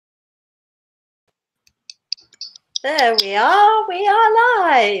There we are. We are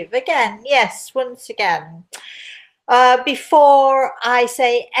live again. Yes, once again. Before I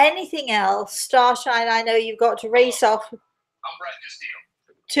say anything else, Starshine, I know you've got to race off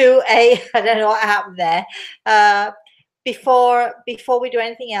to a. I don't know what happened there. Before we do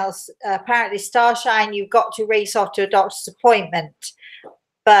anything else, apparently Starshine, you've got to race off to a doctor's appointment.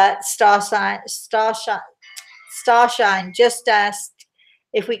 But Starshine just asked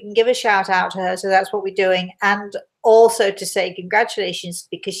if we can give a shout out to her, so that's what we're doing, and also to say congratulations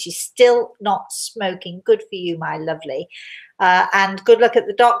because she's still not smoking. Good for you, my lovely, and good luck at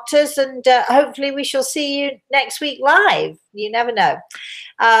the doctors, and hopefully we shall see you next week live. You never know.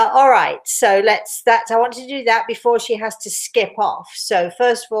 All right, so I want to do that before she has to skip off. So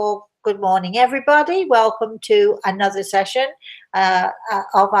first of all, good morning everybody, welcome to another session of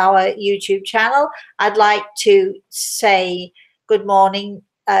our YouTube channel. I'd like to say good morning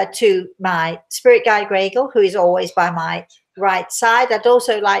to my spirit guide Gregor, who is always by my right side. I'd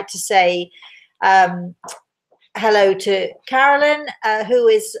also like to say hello to Carolyn, who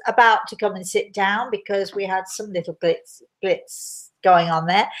is about to come and sit down because we had some little glitz going on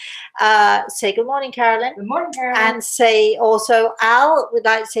there. Say good morning, Carolyn. Good morning, Carolyn. And say also, Al, would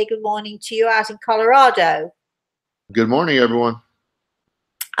like to say good morning to you out in Colorado. Good morning, everyone.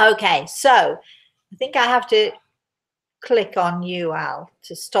 Okay, so I think I have to click on you, Al,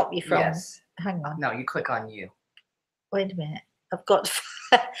 to stop you from. Yes. Hang on. No, you click on you. Wait a minute. I've got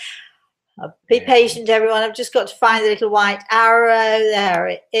to be patient, everyone. I've just got to find the little white arrow. There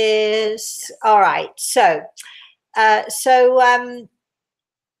it is. Yes. All right. So,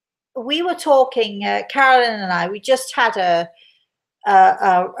 we were talking, Carolyn and I. We just had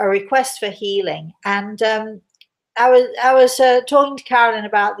a request for healing, and I was talking to Carolyn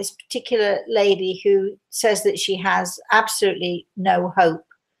about this particular lady who says that she has absolutely no hope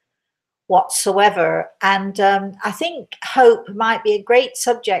whatsoever, and I think hope might be a great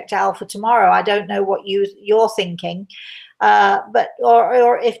subject, Al, for tomorrow. I don't know what you're thinking, but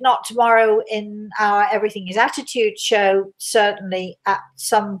or if not tomorrow in our Everything is Attitude show, certainly at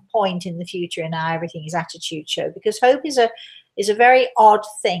some point in the future in our Everything is Attitude show, because hope is a very odd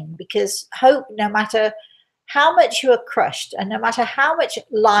thing. Because hope, no matter how much you are crushed, and no matter how much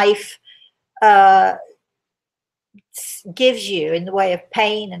life gives you in the way of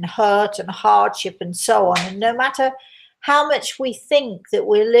pain and hurt and hardship and so on, and no matter how much we think that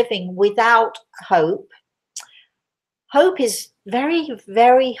we're living without hope, hope is very,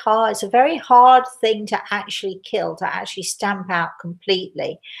 very hard. It's a very hard thing to actually kill, to actually stamp out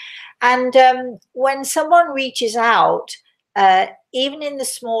completely. And when someone reaches out, even in the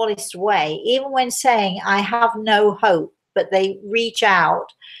smallest way, even when saying I have no hope, but they reach out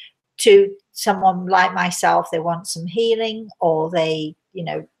to someone like myself, they want some healing, or they,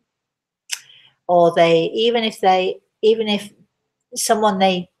 or they, even if someone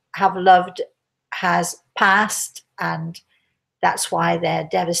they have loved has passed and that's why they're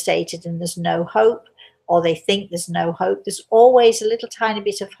devastated and there's no hope, or they think there's no hope, there's always a little tiny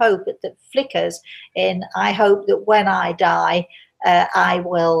bit of hope that flickers in. I hope that when I die, I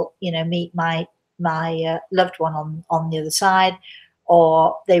will, meet my loved one on the other side,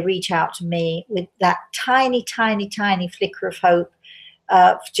 or they reach out to me with that tiny, tiny, tiny flicker of hope,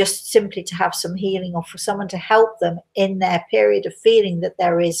 just simply to have some healing, or for someone to help them in their period of feeling that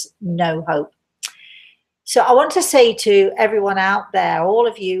there is no hope. So I want to say to everyone out there, all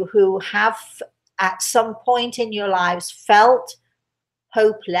of you who have at some point in your lives felt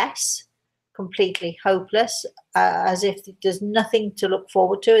hopeless, completely hopeless, as if there's nothing to look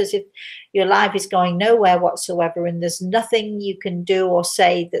forward to, as if your life is going nowhere whatsoever and there's nothing you can do or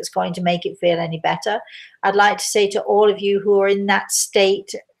say that's going to make it feel any better. I'd like to say to all of you who are in that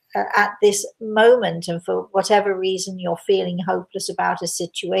state at this moment, and for whatever reason you're feeling hopeless about a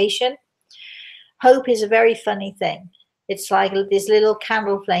situation, hope is a very funny thing. It's like this little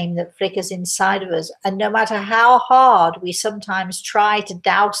candle flame that flickers inside of us. And no matter how hard we sometimes try to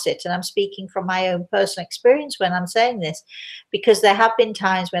douse it, and I'm speaking from my own personal experience when I'm saying this, because there have been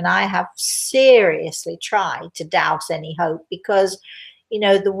times when I have seriously tried to douse any hope, because,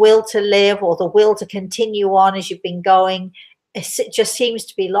 the will to live or the will to continue on as you've been going, it just seems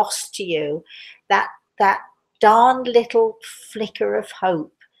to be lost to you. That darned little flicker of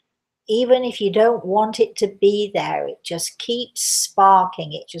hope, even if you don't want it to be there, it just keeps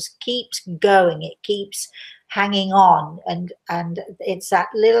sparking, it just keeps going, it keeps hanging on, and it's that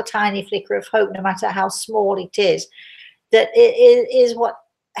little tiny flicker of hope, no matter how small it is, that it is what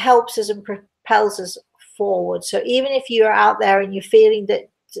helps us and propels us forward. So even if you're out there and you're feeling that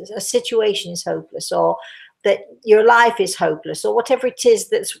a situation is hopeless, or that your life is hopeless, or whatever it is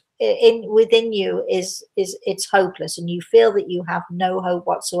that's within you is it's hopeless, and you feel that you have no hope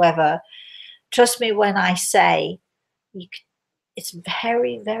whatsoever, trust me when I say you, it's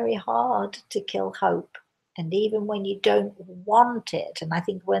very, very hard to kill hope. And even when you don't want it, and I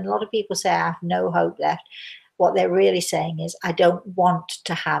think when a lot of people say I have no hope left, what they're really saying is I don't want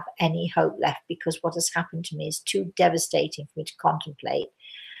to have any hope left, because what has happened to me is too devastating for me to contemplate.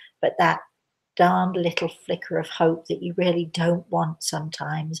 But that darned little flicker of hope that you really don't want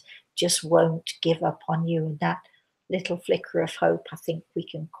sometimes just won't give up on you. And that little flicker of hope, I think we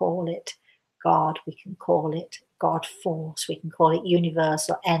can call it God, we can call it God force, we can call it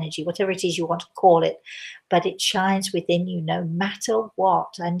universal energy, whatever it is you want to call it, but it shines within you no matter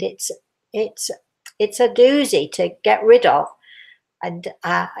what. And it's a doozy to get rid of. And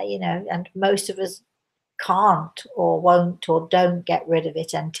and most of us can't or won't or don't get rid of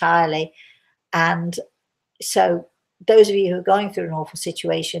it entirely. And so those of you who are going through an awful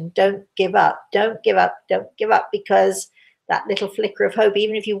situation, don't give up, don't give up, don't give up, because that little flicker of hope,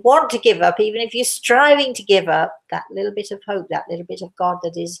 even if you want to give up, even if you're striving to give up, that little bit of hope, that little bit of God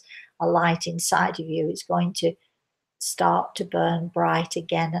that is a light inside of you, is going to start to burn bright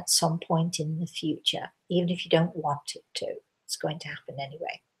again at some point in the future, even if you don't want it to. It's going to happen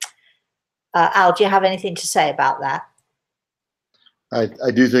anyway. Al, do you have anything to say about that?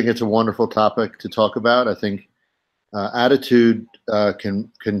 I do think it's a wonderful topic to talk about. I think attitude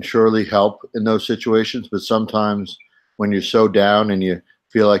can surely help in those situations, but sometimes when you're so down and you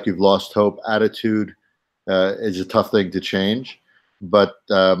feel like you've lost hope, attitude is a tough thing to change. But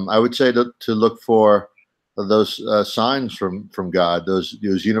I would say to look for those signs from God, those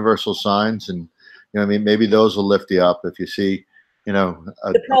universal signs, and maybe those will lift you up if you see.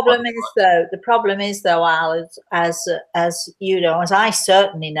 The problem is though, Al, as you know, as I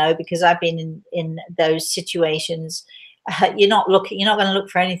certainly know, because I've been in those situations, you're not going to look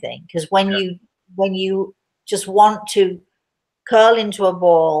for anything, because when you just want to curl into a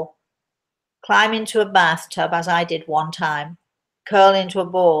ball, climb into a bathtub, as I did one time, curl into a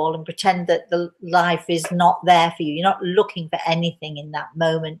ball and pretend that the life is not there for you. You're not looking for anything in that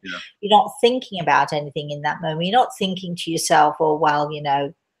moment. Yeah. You're not thinking about anything in that moment. You're not thinking to yourself, oh, well,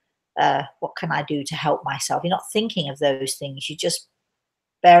 what can I do to help myself? You're not thinking of those things. You just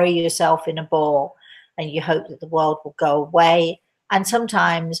bury yourself in a ball and you hope that the world will go away. And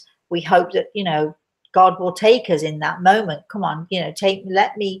sometimes we hope that, God will take us in that moment. Come on,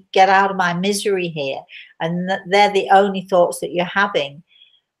 let me get out of my misery here. And they're the only thoughts that you're having.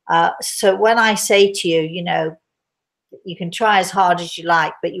 So when I say to you, you can try as hard as you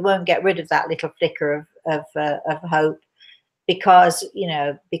like, but you won't get rid of that little flicker of hope, because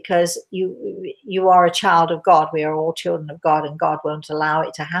you are a child of God. We are all children of God, and God won't allow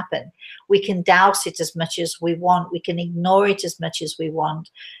it to happen. We can douse it as much as we want. We can ignore it as much as we want.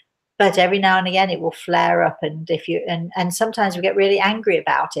 But every now and again it will flare up, and and sometimes we get really angry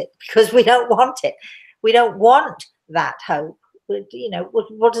about it because we don't want it. We don't want that hope.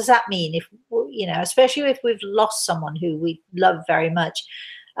 What does that mean? If especially if we've lost someone who we love very much,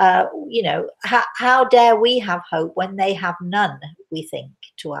 how dare we have hope when they have none? We think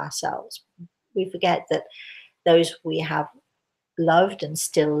to ourselves. We forget that those we have loved and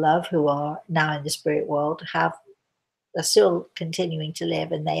still love, who are now in the spirit world, are still continuing to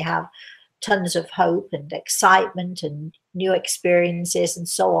live, and they have tons of hope and excitement and new experiences and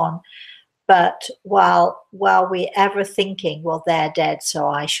so on. But while we're ever thinking, well, they're dead, so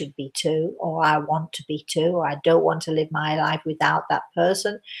I should be too, or I want to be too, or I don't want to live my life without that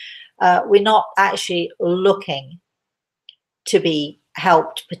person, we're not actually looking to be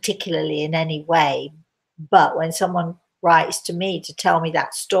helped particularly in any way. But when someone writes to me to tell me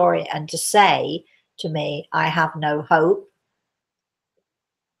that story and to say to me, I have no hope,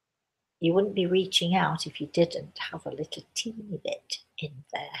 you wouldn't be reaching out if you didn't have a little teeny bit in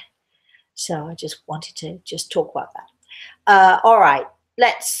there. So I just wanted to just talk about that. All right,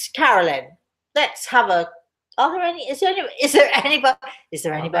 Carolyn, let's have a. Is there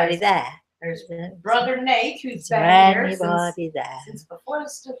anybody there? There's Brother Nate, who's been here since before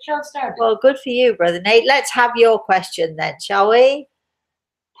the show started. Well, good for you, Brother Nate. Let's have your question then, shall we?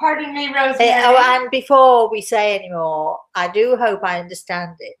 Pardon me, Rosemary. And before we say any more, I do hope I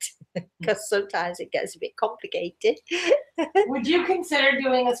understand it, because sometimes it gets a bit complicated. Would you consider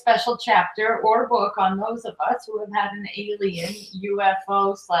doing a special chapter or book on those of us who have had an alien,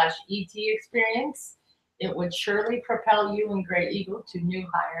 UFO/ET experience? It would surely propel you and Grey Eagle to new,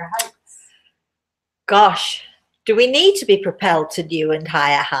 higher heights. Gosh, do we need to be propelled to new and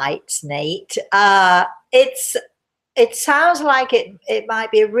higher heights, Nate? it sounds like it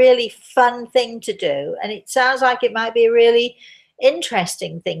might be a really fun thing to do, and it sounds like it might be a really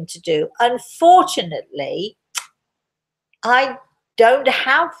interesting thing to do. Unfortunately, I don't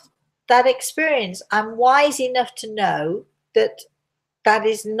have that experience. I'm wise enough to know that that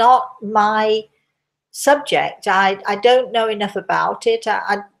is not my subject. I don't know enough about it.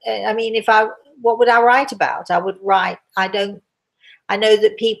 I mean, what would I write about? I would write, I know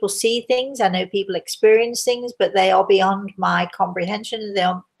that people see things, I know people experience things, but they are beyond my comprehension, they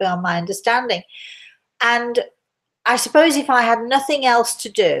are beyond my understanding. And I suppose if I had nothing else to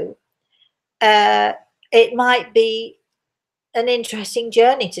do, it might be an interesting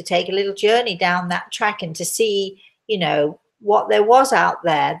journey to take a little journey down that track and to see, what there was out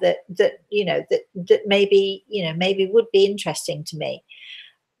there that maybe, maybe would be interesting to me.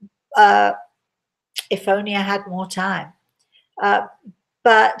 If only I had more time.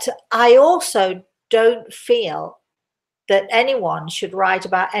 But I also don't feel that anyone should write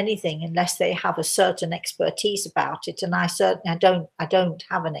about anything unless they have a certain expertise about it. And I don't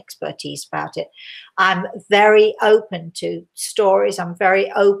have an expertise about it. I'm very open to stories. I'm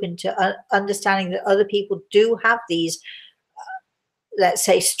very open to understanding that other people do have these, let's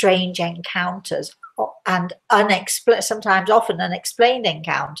say, strange encounters and sometimes often unexplained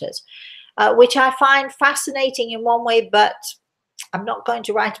encounters, which I find fascinating in one way, but I'm not going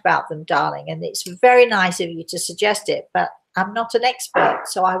to write about them, darling. And it's very nice of you to suggest it, but I'm not an expert,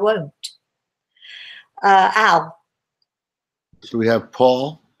 so I won't. Al. So we have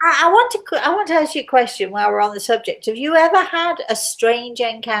Paul. I want to ask you a question while we're on the subject. Have you ever had a strange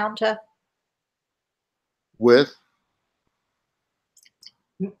encounter? With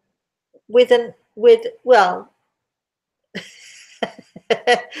well,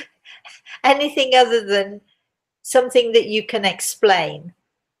 anything other than something that you can explain?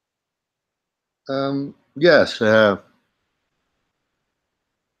 Yes, I have.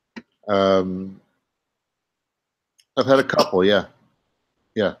 I've had a couple, yeah.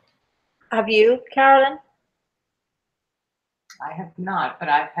 Have you, Carolyn? I have not, but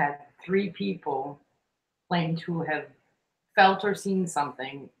I've had 3 people claim to have felt or seen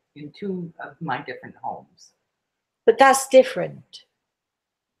something in 2 of my different homes. But that's different,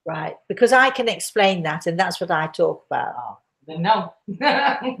 right? Because I can explain that, and that's what I talk about. Oh, then no.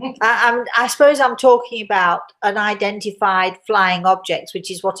 I suppose I'm talking about unidentified flying objects, which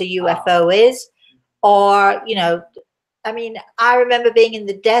is what a UFO is. Or, I mean, I remember being in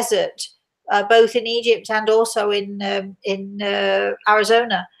the desert, both in Egypt and also in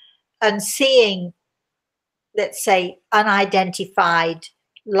Arizona, and seeing, let's say, unidentified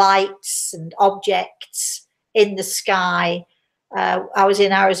lights and objects in the sky. I was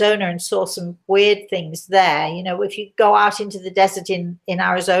in Arizona and saw some weird things there. If you go out into the desert in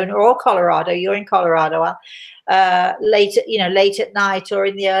Arizona or Colorado, you're in Colorado, late at night or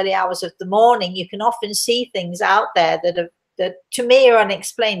in the early hours of the morning, you can often see things out there that to me are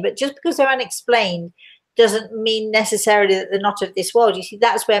unexplained. But just because they're unexplained doesn't mean necessarily that they're not of this world. You see,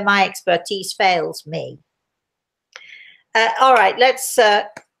 that's where my expertise fails me. All right, let's.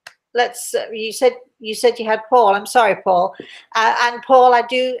 You said you had Paul. I'm sorry, Paul. And Paul,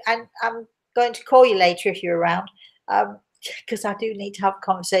 and I'm going to call you later if you're around, because I do need to have a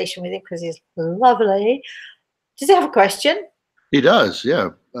conversation with him because he's lovely. Does he have a question? He does, yeah.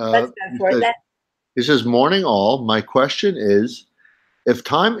 Let's go for it then. He says, "Morning all. My question is, if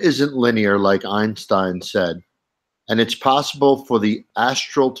time isn't linear like Einstein said, and it's possible for the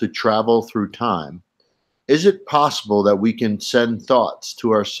astral to travel through time, is it possible that we can send thoughts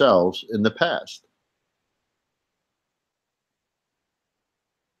to ourselves in the past?"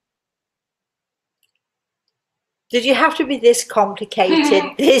 Did you have to be this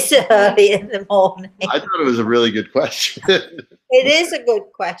complicated this early in the morning? I thought it was a really good question. It is a good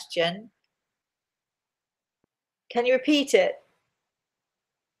question. Can you repeat it?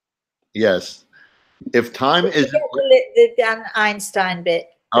 Yes. If time isn't the Einstein bit.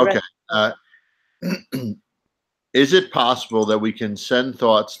 okay. Is it possible that we can send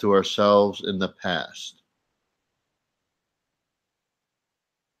thoughts to ourselves in the past?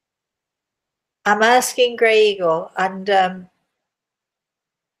 I'm asking Grey Eagle, and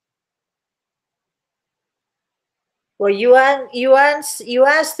well, you asked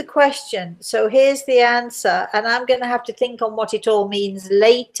the question, so here's the answer, and I'm going to have to think on what it all means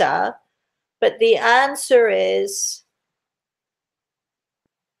later. But the answer is,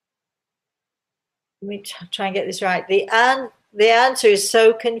 let me try and get this right. The answer is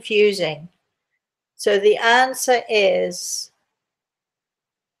so confusing. So the answer is,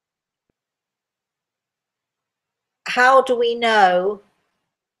 how do we know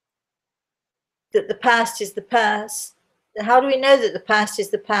that the past is the past? How do we know that the past is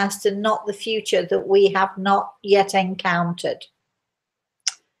the past and not the future that we have not yet encountered?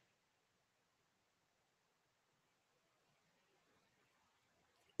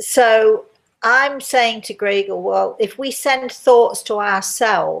 So I'm saying to Gregor, well, if we send thoughts to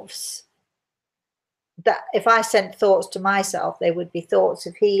ourselves, that if I sent thoughts to myself, they would be thoughts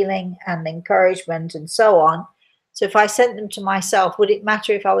of healing and encouragement and so on. So if I sent them to myself, would it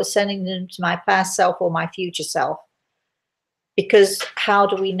matter if I was sending them to my past self or my future self? Because how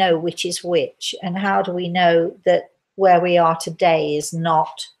do we know which is which? And how do we know that where we are today is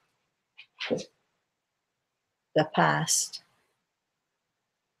not the past?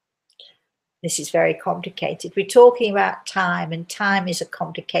 This is very complicated. We're talking about time, and time is a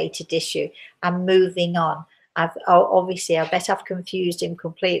complicated issue. I'm moving on. Obviously, I bet I've confused him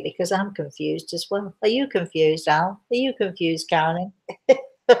completely, because I'm confused as well. Are you confused, Al? Are you confused, Carolyn?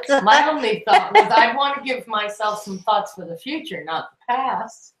 My only thought was I want to give myself some thoughts for the future, not the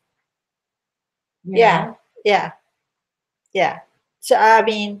past. Yeah. So, I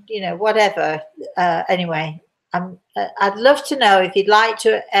mean, whatever. Anyway, I'd love to know if you'd like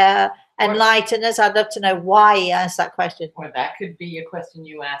to enlighten us. I'd love to know why he asked that question. Or that could be a question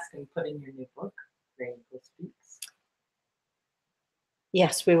you ask and put in your new book, Rainbow Speaks.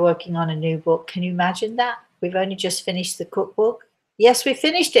 Yes, we're working on a new book. Can you imagine that? We've only just finished the cookbook. Yes, we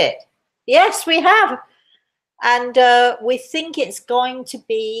finished it. Yes, we have. And we think it's going to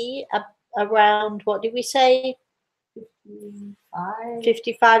be around, what did we say?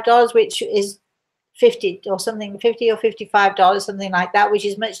 $55, which is 50 or something, $50 or $55, something like that, which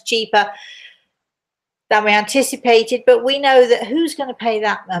is much cheaper than we anticipated. But we know that who's going to pay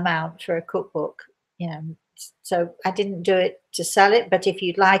that amount for a cookbook? So I didn't do it to sell it, but if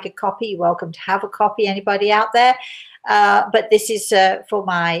you'd like a copy, you're welcome to have a copy. Anybody out there? But this is for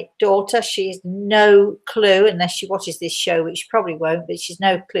my daughter. She's no clue, unless she watches this show, which she probably won't, but she's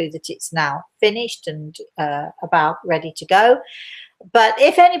no clue that it's now finished and about ready to go. But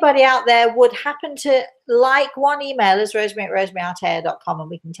if anybody out there would happen to like one, email us, rosemary@rosemaryaltea.com, and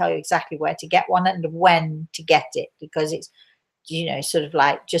we can tell you exactly where to get one and when to get it, because it's sort of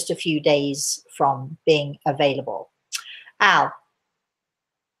like just a few days from being available. Al.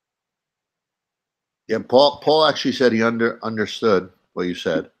 Yeah, Paul actually said he understood what you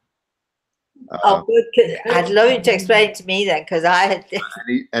said. Oh, good. I'd love you to explain it to me then, because I had.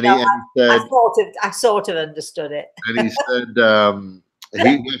 He said, I sort of understood it. And he said,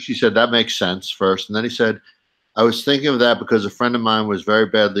 he actually said that makes sense first, and then he said, I was thinking of that because a friend of mine was very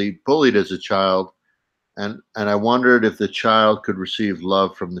badly bullied as a child, and I wondered if the child could receive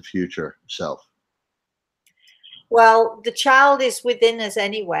love from the future self. Well, the child is within us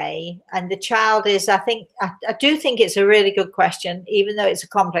anyway, and the child is, I do think it's a really good question, even though it's a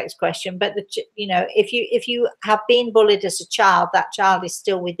complex question. But if you have been bullied as a child, that child is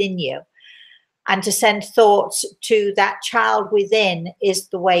still within you, and to send thoughts to that child within is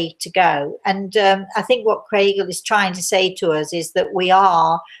the way to go. And I think what Craig is trying to say to us is that we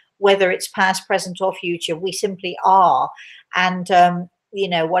are, whether it's past, present, or future, we simply are. And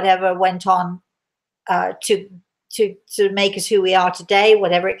whatever went on to make us who we are today,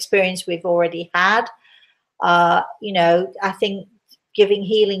 whatever experience we've already had, I think giving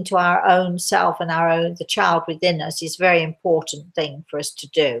healing to our own self and the child within us is a very important thing for us to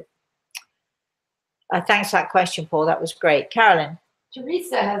do. Thanks for that question, Paul. That was great. Carolyn.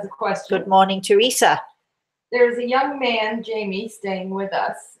 Teresa has a question. Good morning, Teresa. There's a young man, Jamie, staying with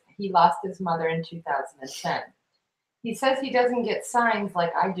us. He lost his mother in 2010. He says he doesn't get signs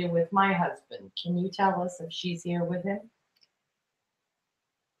like I do with my husband. Can you tell us if she's here with him?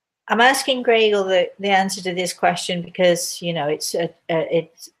 I'm asking Gregor the answer to this question because we're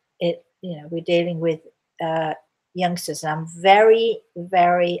dealing with youngsters, and I'm very,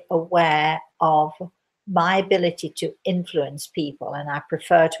 very aware of my ability to influence people, and I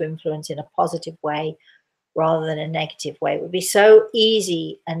prefer to influence in a positive way rather than a negative way. It would be so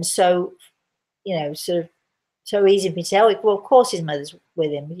easy and so so easy for me to say, oh, well, of course his mother's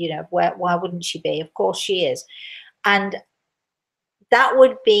with him. Why wouldn't she be? Of course she is. And that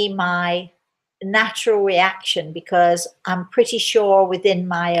would be my natural reaction, because I'm pretty sure within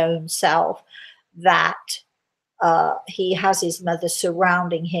my own self that he has his mother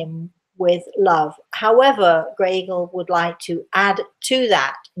surrounding him with love. However, Gregor would like to add to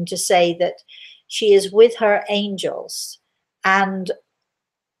that and to say that she is with her angels. And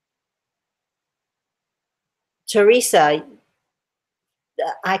Teresa,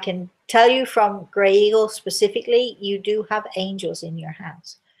 I can tell you from Gregor specifically, you do have angels in your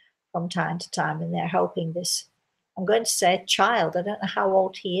house from time to time, and they're helping this I'm going to say a child. I don't know how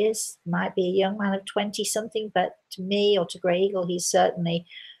old he is. Might be a young man of 20 something, but to me or to Grey Eagle, he's certainly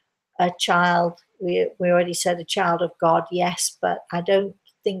a child. We already said a child of God, yes, but I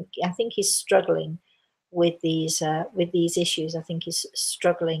think he's struggling with these issues. I think he's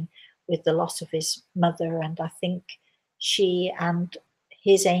struggling with the loss of his mother, and I think she and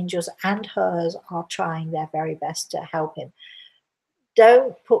his angels and hers are trying their very best to help him.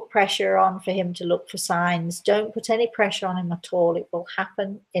 Don't put pressure on for him to look for signs. Don't put any pressure on him at all. It will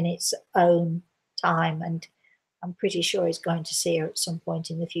happen in its own time, and I'm pretty sure he's going to see her at some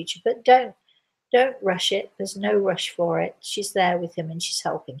point in the future. But don't rush it. There's no rush for it. She's there with him and she's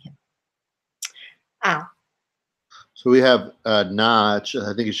helping him. Al. So we have Nah, I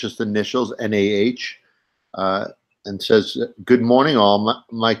think it's just initials, NAH, and says, "Good morning, all.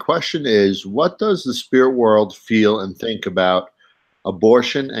 My question is, what does the spirit world feel and think about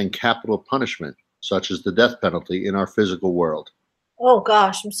abortion and capital punishment, such as the death penalty, in our physical world?" Oh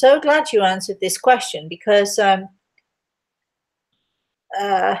gosh, I'm so glad you answered this question, because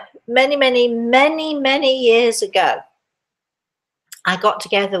many years ago, I got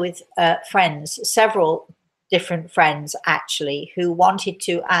together with friends, several different friends actually, who wanted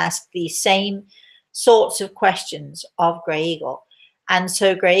to ask the same sorts of questions of Grey Eagle. And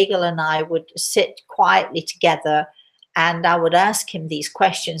so Grey Eagle and I would sit quietly together and I would ask him these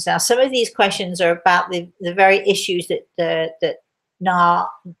questions. Now, some of these questions are about the very issues that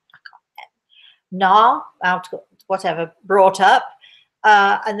whatever brought up.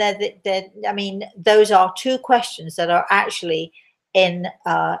 And I mean, those are two questions that are actually in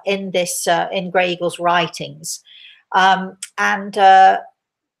Grey Eagle's writings,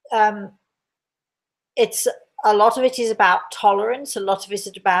 it's a lot of it is about tolerance. A lot of it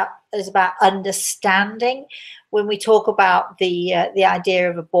is about understanding. When we talk about the idea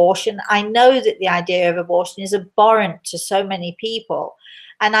of abortion, I know that the idea of abortion is abhorrent to so many people,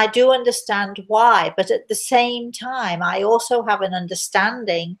 and I do understand why. But at the same time, I also have an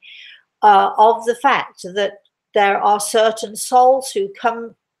understanding of the fact that there are certain souls who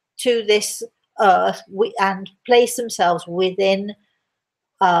come to this earth and place themselves within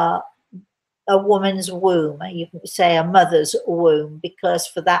a woman's womb. You can say a mother's womb, because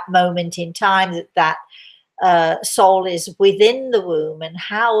for that moment in time that soul is within the womb and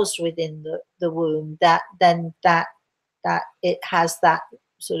housed within the womb, that it has that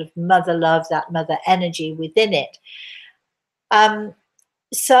sort of mother love, that mother energy within it.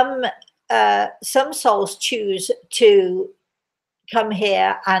 Some souls choose to come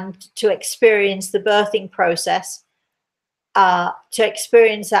here and to experience the birthing process, to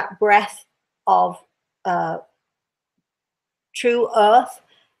experience that breath of true earth,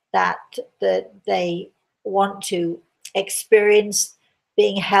 that they want to experience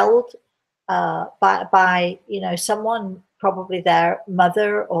being held by someone, probably their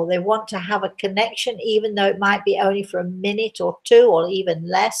mother, or they want to have a connection, even though it might be only for a minute or two or even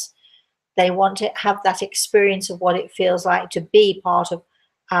less. They want to have that experience of what it feels like to be part of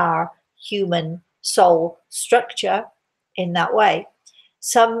our human soul structure in that way.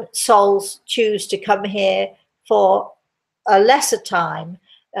 Some souls choose to come here for a lesser time.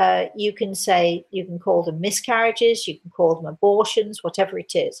 You can call them miscarriages, you can call them abortions, whatever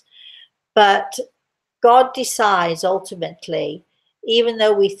it is. But God decides ultimately, even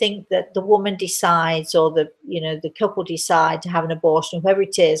though we think that the woman decides, or the couple decide to have an abortion, whoever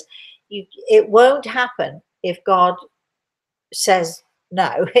it is, it won't happen if God says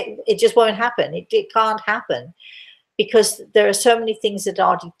no. It just won't happen. It can't happen, because there are so many things that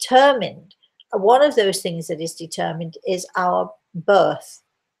are determined. One of those things that is determined is our birth.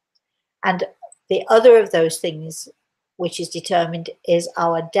 And the other of those things which is determined is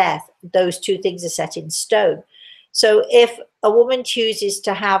our death. Those two things are set in stone. So if a woman chooses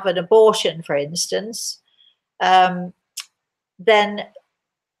to have an abortion, for instance, then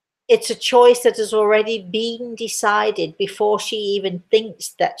it's a choice that has already been decided before she even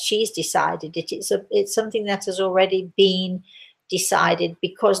thinks that she's decided it. It's something that has already been decided,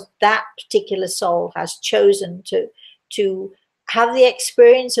 because that particular soul has chosen to have the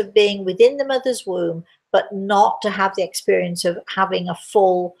experience of being within the mother's womb, but not to have the experience of having a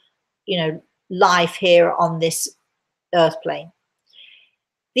full, life here on this earth plane.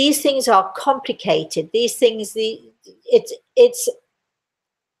 These things are complicated. These things, it's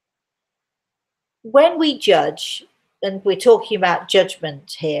when we judge, and we're talking about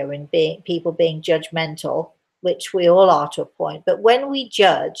judgment here and people being judgmental, which we all are to a point. But when we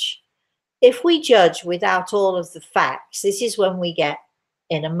judge, if we judge without all of the facts, this is when we get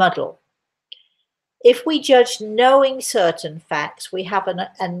in a muddle. if we judge knowing certain facts, we have an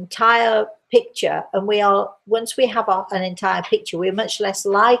entire picture, and once we have an entire picture, we're much less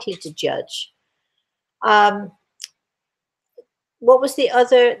likely to judge. What was the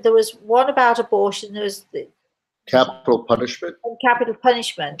other? There was one about abortion. There was the Capital punishment. Capital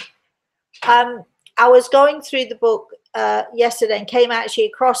punishment. I was going through the book yesterday and came actually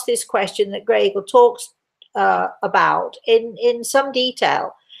across this question that Gregor talks about in some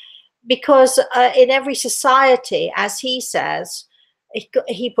detail, because in every society, as he says,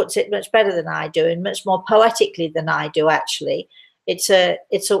 he puts it much better than I do, and much more poetically than I do, actually. It's a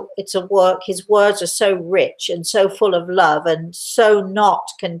work. His words are so rich and so full of love, and so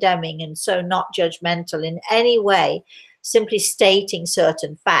not condemning and so not judgmental in any way, simply stating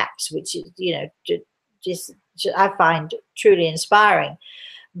certain facts, which is, just I find truly inspiring.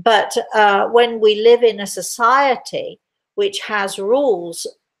 But when we live in a society which has rules,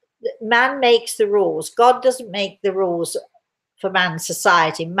 man makes the rules. God doesn't make the rules for man's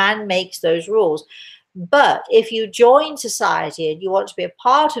society. Man makes those rules. But if you join society and you want to be a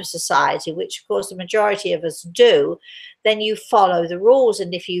part of society, which of course the majority of us do, then you follow the rules.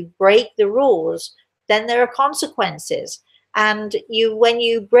 And if you break the rules, then there are consequences. And when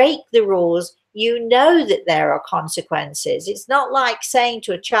you break the rules, you know that there are consequences. It's not like saying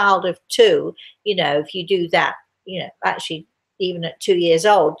to a child of 2, if you do that, actually, even at 2 years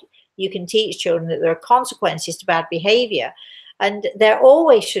old, you can teach children that there are consequences to bad behavior. And there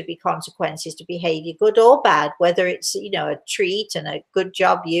always should be consequences to behavior, good or bad, whether it's, a treat and a good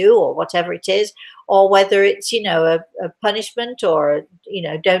job or whatever it is, or whether it's, a punishment or,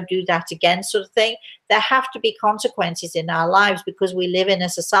 don't do that again sort of thing. There have to be consequences in our lives, because we live in a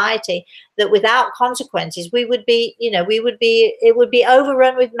society that without consequences, it would be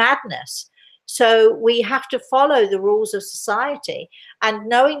overrun with madness. So we have to follow the rules of society. And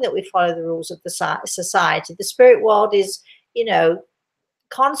knowing that we follow the rules of the society, the spirit world is,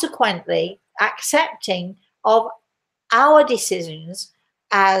 consequently accepting of our decisions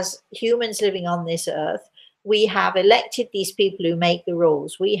as humans living on this earth. We have elected these people who make the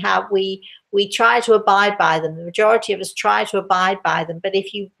rules. We try to abide by them. The majority of us try to abide by them. But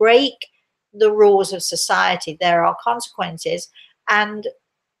if you break the rules of society, there are consequences. And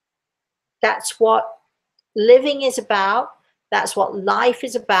that's what living is about. That's what life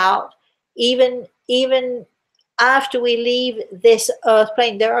is about. Even after we leave this earth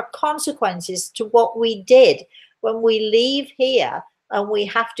plane, there are consequences to what we did. When we leave here and we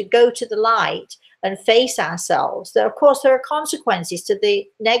have to go to the light and face ourselves, of course, there are consequences to the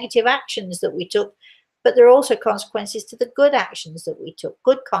negative actions that we took, but there are also consequences to the good actions that we took,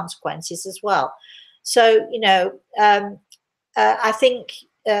 good consequences as well. So, I think,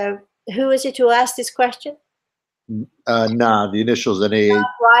 who is it who asked this question? The initials NAH.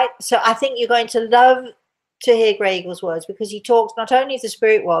 Right. So I think you're going to love to hear Gregor's words, because he talks not only of the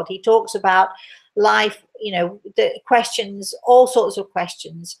spirit world, he talks about life, the questions, all sorts of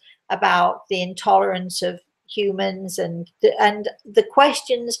questions about the intolerance of humans, and the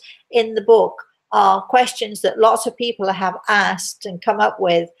questions in the book are questions that lots of people have asked and come up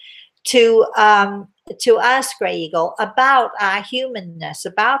with to ask Grey Eagle about our humanness,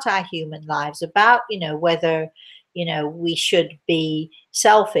 about our human lives, about whether we should be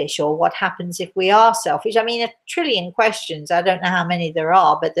selfish, or what happens if we are selfish. I mean, a trillion questions. I don't know how many there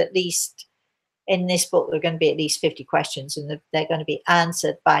are, but at least in this book, there are going to be at least 50 questions, and they're going to be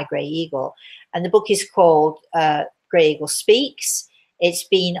answered by Grey Eagle. And the book is called Grey Eagle Speaks. It's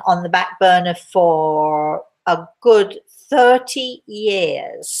been on the back burner for a good 30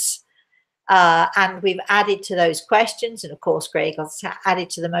 years. And we've added to those questions. And of course, Grey Eagle's added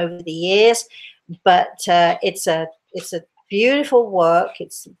to them over the years. But it's a beautiful work.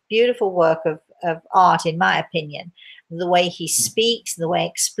 It's a beautiful work of art, in my opinion. The way he speaks, the way he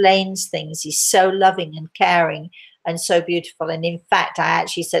explains things, he's so loving and caring and so beautiful. And in fact, I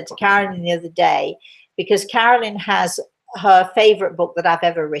actually said to Carolyn the other day, because Carolyn has her favorite book that I've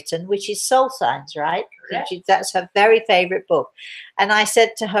ever written, which is Soul Signs, right? Yeah. That's her very favorite book. And I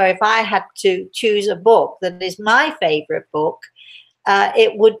said to her, if I had to choose a book that is my favorite book,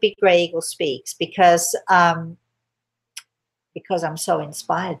 it would be Grey Eagle Speaks, because I'm so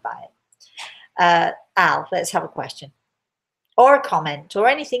inspired by it. Al, let's have a question or a comment or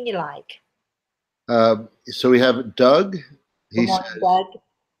anything you like. So we have Doug. Good morning, Doug.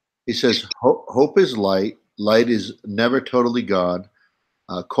 He says, hope is light. Light is never totally God.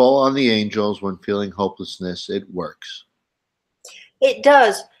 Call on the angels when feeling hopelessness. It works. It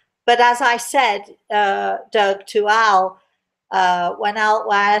does. But as I said, Doug, to Al, when I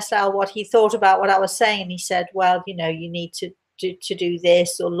asked Al what he thought about what I was saying, and he said, well, you need to to do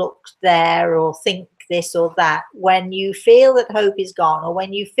this or look there or think this or that. When you feel that hope is gone, or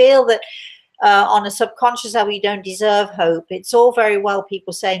when you feel that on a subconscious level you don't deserve hope, it's all very well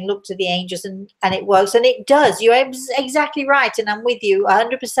people saying look to the angels, and it works, and it does. You're exactly right, and I'm with you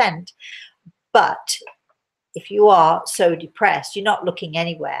 100%. But if you are so depressed, you're not looking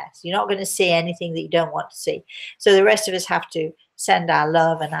anywhere. So you're not going to see anything that you don't want to see. So the rest of us have to send our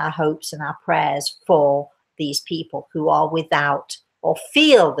love and our hopes and our prayers for these people who are without, or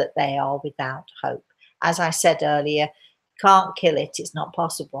feel that they are without, hope. As I said earlier, can't kill it. It's not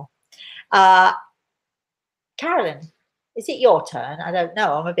possible. Carolyn, is it your turn? I don't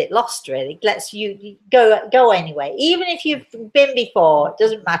know. I'm a bit lost, really. Let's you go anyway. Even if you've been before, it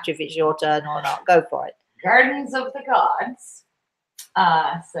doesn't matter if it's your turn or not. Go for it. Gardens of the Gods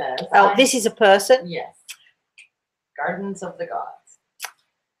says. Oh, this is a person? Yes. Gardens of the Gods.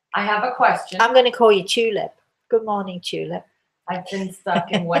 I have a question. I'm going to call you Tulip. Good morning, Tulip. I've been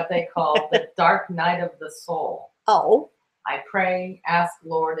stuck in what they call the dark night of the soul. Oh. I pray, ask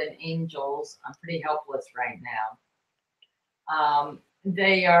Lord and angels. I'm pretty helpless right now.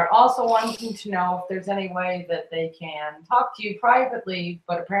 They are also wanting to know if there's any way that they can talk to you privately,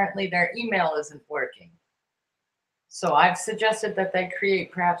 but apparently their email isn't working. So I've suggested that they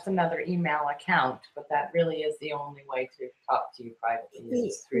create perhaps another email account, but that really is the only way to talk to you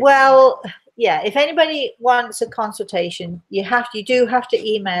privately. Well, yeah, if anybody wants a consultation, you do have to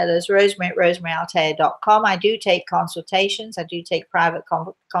email us, rosemary@rosemaryalaltea.com. I do take consultations. I do take private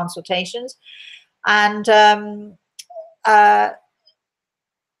consultations. And the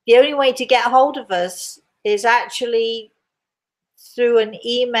only way to get a hold of us is actually through an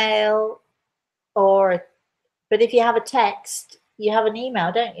email, but if you have a text, you have an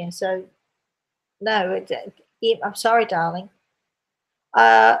email, don't you? So, no, I'm sorry, darling.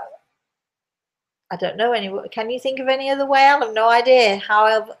 I don't know any. Can you think of any other way? I have no idea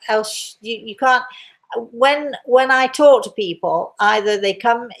how else you can't. When I talk to people, either they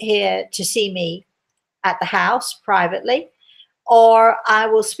come here to see me at the house privately, or I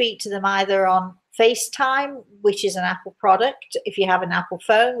will speak to them either on FaceTime, which is an Apple product. If you have an Apple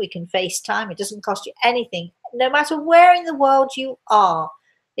phone, we can FaceTime. It doesn't cost you anything. No matter where in the world you are,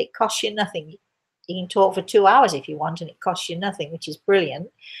 it costs you nothing. You can talk for 2 hours if you want, and it costs you nothing, which is brilliant.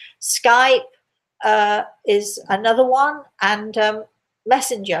 Skype is another one, and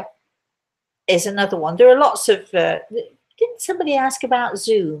Messenger is another one. There are lots of, didn't somebody ask about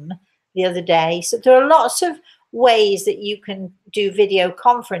Zoom the other day? So there are lots of ways that you can do video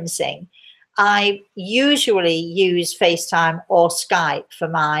conferencing. I usually use FaceTime or Skype for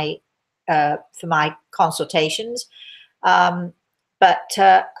my consultations, but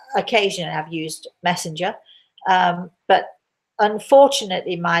occasionally I've used Messenger. But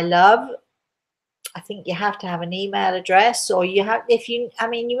unfortunately, my love, I think you have to have an email address, or you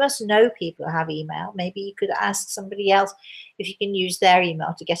must know people who have email. Maybe you could ask somebody else if you can use their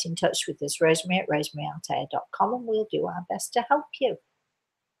email to get in touch with us, rosemary@rosemaryalaltea.com, and we'll do our best to help you.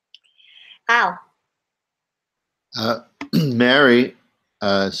 Al. Mary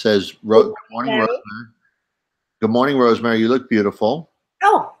says, good morning, Rosemary. Good morning, Rosemary. You look beautiful.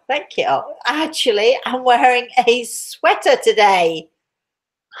 Oh, thank you. Actually, I'm wearing a sweater today.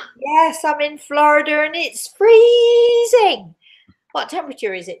 Yes, I'm in Florida and it's freezing. What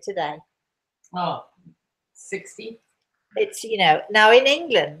temperature is it today? Oh, 60. It's, now in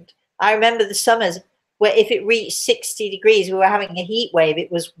England, I remember the summers where if it reached 60 degrees, we were having a heat wave.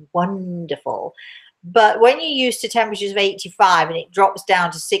 It was wonderful. But when you're used to temperatures of 85 and it drops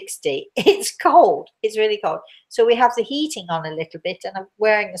down to 60, it's cold. It's really cold. So we have the heating on a little bit, and I'm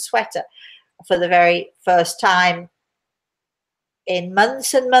wearing a sweater for the very first time in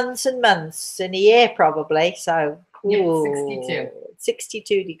months and months and months, in a year probably. So yeah,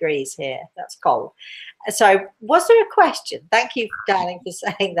 62 degrees here. That's cold. So was there a question? Thank you, darling, for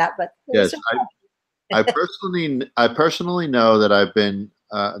saying that. But yes, I personally know that I've been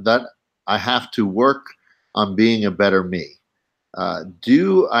that I have to work on being a better me.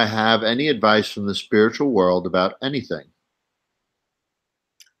 Do I have any advice from the spiritual world about anything?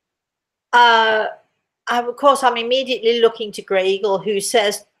 Of course, I'm immediately looking to Gregor, who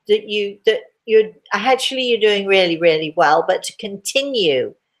says that you're doing really, really well, but to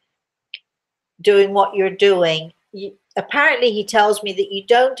continue doing what you're doing, apparently he tells me that you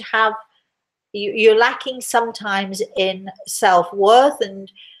don't have, you're lacking sometimes in self-worth, and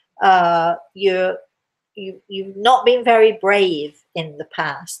you've not been very brave in the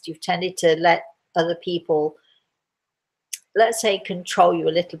past. You've tended to let other people, let's say, control you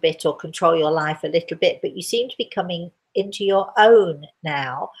a little bit or control your life a little bit, but you seem to be coming into your own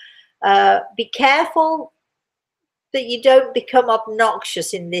now. Be careful that you don't become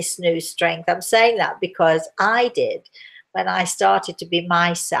obnoxious in this new strength. I'm saying that because I did. When I started to be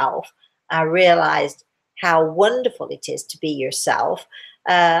myself, I realized how wonderful it is to be yourself.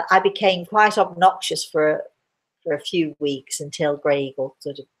 I became quite obnoxious for a few weeks until Grey Eagle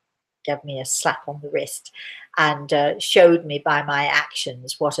sort of gave me a slap on the wrist and showed me by my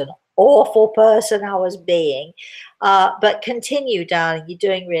actions what an awful person I was being. But continue, darling. You're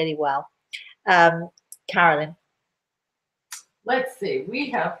doing really well. Carolyn. Let's see. We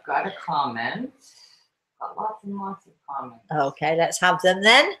have got a comment. Got lots and lots of comments. Okay, let's have them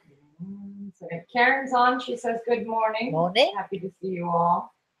then. So Karen's on. She says, good morning. Morning. Happy to see you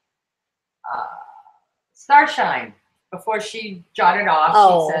all. Starshine, before she jotted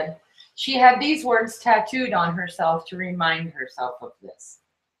off, she said she had these words tattooed on herself to remind herself of this.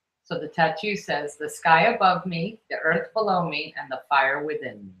 So the tattoo says, the sky above me, the earth below me, and the fire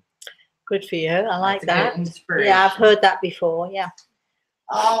within me. Good for you. I like that. Good inspiration. Yeah, I've heard that before. Yeah.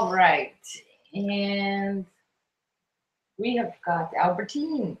 All right. And we have got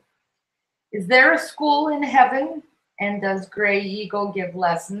Albertine. Is there a school in heaven? And does Grey Eagle give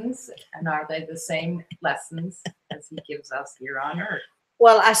lessons? And are they the same lessons as he gives us here on earth?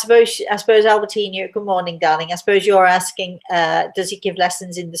 Well, I suppose, Albertine, good morning, darling. I suppose you're asking, does he give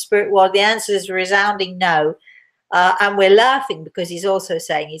lessons in the spirit world? The answer is a resounding no. And we're laughing because he's also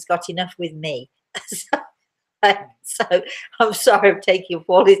saying he's got enough with me. So I'm sorry I'm taking up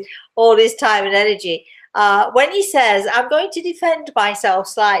all his time and energy. When he says, I'm going to defend myself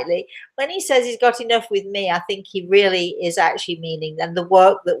slightly, when he says he's got enough with me, I think he really is actually meaning that the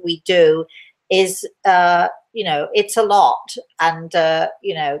work that we do is, it's a lot. And,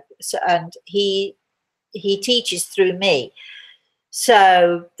 and he teaches through me.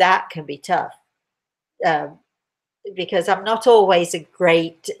 So that can be tough. Because I'm not always a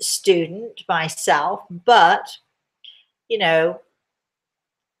great student myself, but,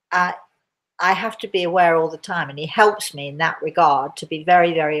 I have to be aware all the time, and he helps me in that regard to be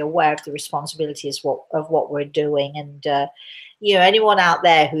very, very aware of the responsibilities of what we're doing. And, anyone out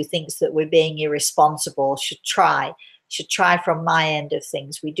there who thinks that we're being irresponsible should try from my end of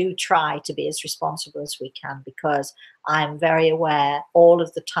things. We do try to be as responsible as we can, because I'm very aware all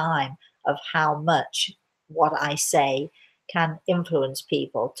of the time of how much what I say can influence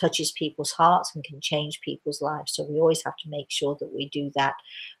people, touches people's hearts, and can change people's lives. So we always have to make sure that we do that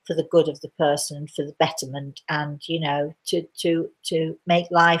for the good of the person, for the betterment, and to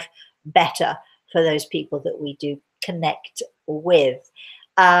make life better for those people that we do connect with.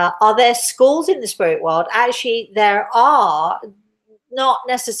 Are there schools in the spirit world? Actually, there are, not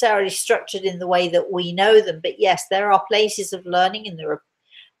necessarily structured in the way that we know them, but yes, there are places of learning, and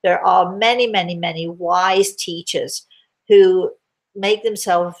there are many, many, many wise teachers who make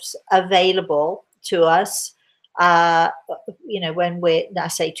themselves available to us. When I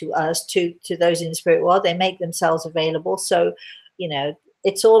say to us, to those in the spirit world, they make themselves available. So,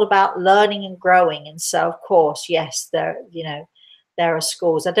 it's all about learning and growing. And so, of course, yes, there are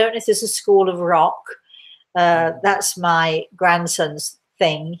schools. I don't know if there's a school of rock. That's my grandson's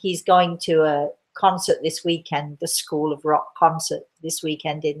thing. He's going to a concert this weekend, the School of Rock concert this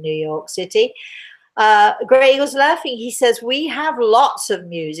weekend in New York City. Greg was laughing. He says, we have lots of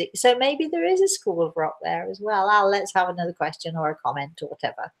music, so maybe there is a School of Rock there as well. Let's have another question or a comment or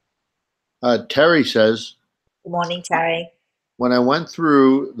whatever. Terry says, good morning, Terry. When I went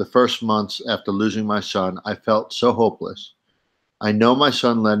through the first months after losing my son, I felt so hopeless. I know my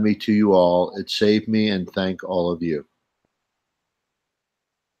son led me to you all. It saved me, and thank all of you.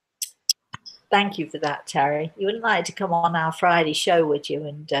 Thank you for that, Terry. You wouldn't like to come on our Friday show, would you,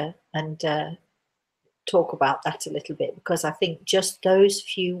 and talk about that a little bit, because I think just those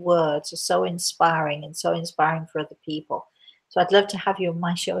few words are so inspiring, and so inspiring for other people. So I'd love to have you on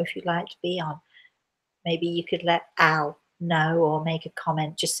my show if you'd like to be on. Maybe you could let Al know, or make a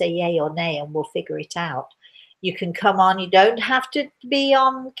comment, just say yay or nay, and we'll figure it out. You can come on. You don't have to be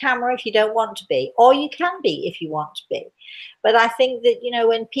on camera if you don't want to be, or you can be if you want to be. But I think that,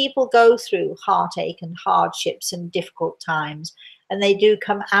 when people go through heartache and hardships and difficult times, and they do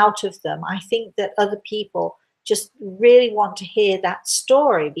come out of them, I think that other people just really want to hear that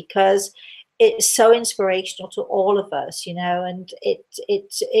story, because it's so inspirational to all of us, and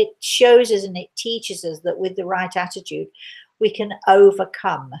it shows us and it teaches us that with the right attitude, we can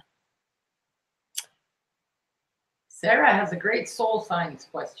overcome. Sarah has a great soul science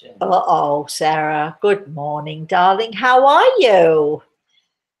question. Uh-oh, Sarah. Good morning, darling. How are you?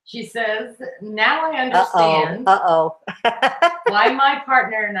 She says, now I understand why my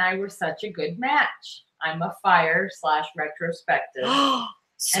partner and I were such a good match. I'm a fire / retrospective.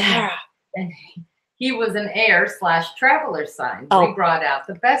 Sarah. And He was an air/traveler sign. Oh. We brought out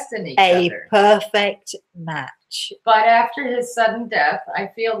the best in each A other. perfect match. But after his sudden death, I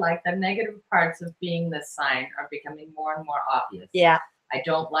feel like the negative parts of being this sign are becoming more and more obvious. Yeah. I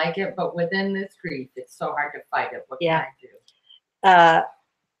don't like it, but within this grief, it's so hard to fight it. What can I do?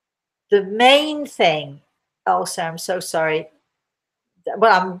 The main thing, also, I'm so sorry.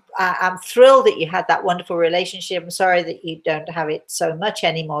 Well, I'm thrilled that you had that wonderful relationship. I'm sorry that you don't have it so much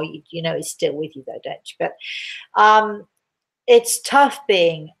anymore. You know he's still with you though, don't you? But it's tough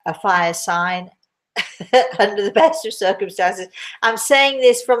being a fire sign under the best of circumstances. I'm saying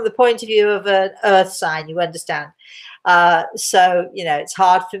this from the point of view of an earth sign, you understand. So, you know, it's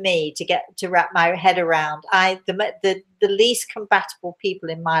hard for me to wrap my head around. The least compatible people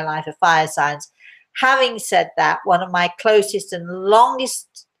in my life are fire signs. Having said that, one of my closest and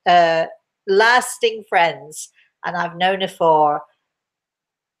longest lasting friends, and I've known her for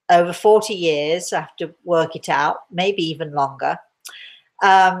over 40 years, I have to work it out, maybe even longer,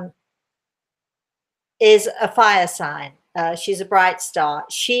 is a fire sign. She's a bright star.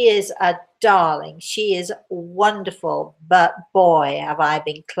 She is a darling. She is wonderful, but boy, have I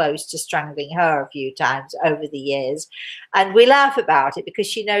been close to strangling her a few times over the years. And we laugh about it because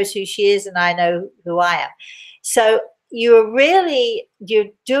she knows who she is and I know who I am. So you're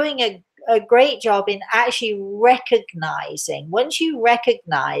doing a great job in actually recognizing, once you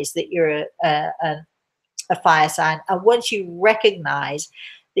recognize that you're a fire sign, and once you recognize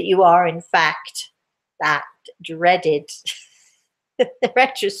that you are in fact that dreaded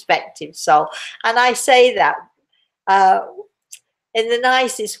retrospective soul. And I say that in the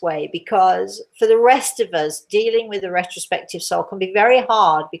nicest way, because for the rest of us, dealing with the retrospective soul can be very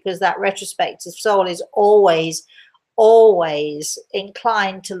hard, because that retrospective soul is always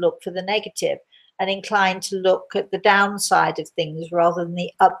inclined to look for the negative and inclined to look at the downside of things rather than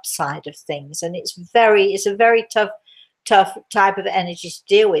the upside of things. And it's a very tough type of energy to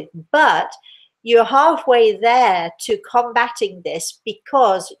deal with. But you're halfway there to combating this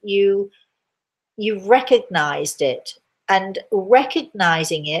because you've recognized it, and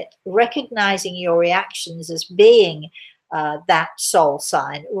recognizing your reactions as being that soul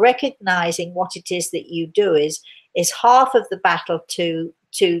sign, recognizing what it is that you do is half of the battle to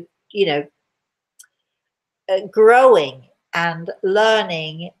growing and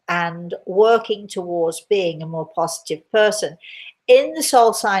learning and working towards being a more positive person. In the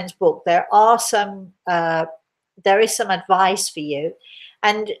Soul Signs book, there is some advice for you,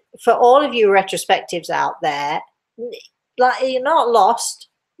 and for all of you retrospectives out there, like, you're not lost.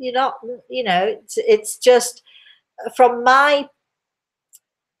 You're not, it's just from my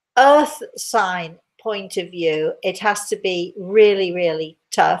earth sign point of view, it has to be really, really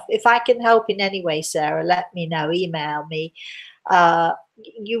tough. If I can help in any way, Sarah, let me know, email me.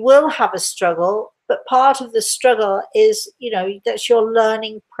 You will have a struggle, but part of the struggle is, that's your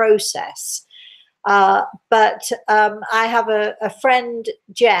learning process. But I have a friend,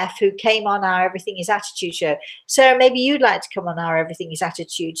 Jeff, who came on our Everything is Attitude show. Sarah, maybe you'd like to come on our Everything is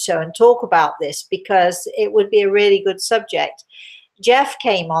Attitude show and talk about this, because it would be a really good subject. Jeff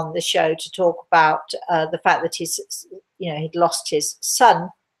came on the show to talk about the fact that he'd lost his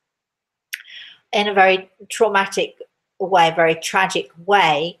son in a very traumatic way, a very tragic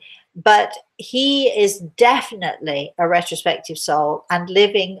way. But he is definitely a retrospective soul and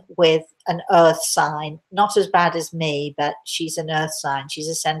living with an earth sign, not as bad as me, but she's an earth sign. She's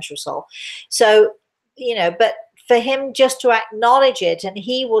a central soul. So, but for him just to acknowledge it, and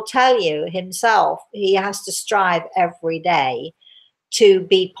he will tell you himself, he has to strive every day to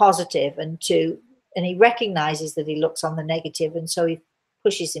be positive, and he recognizes that he looks on the negative, and so he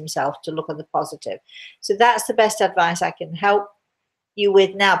pushes himself to look on the positive. So that's the best advice I can help you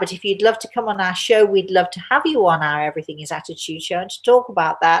with now. But if you'd love to come on our show, we'd love to have you on our Everything is Attitude show and to talk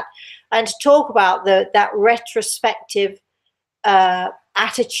about that, and to talk about that retrospective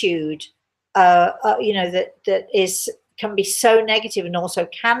attitude that can be so negative, and also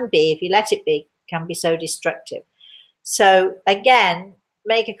can be, if you let it be, can be so destructive. So again,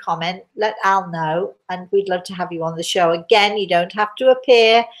 make a comment, let Al know, and we'd love to have you on the show. Again, you don't have to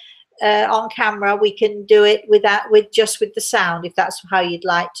appear on camera. We can do it with the sound, if that's how you'd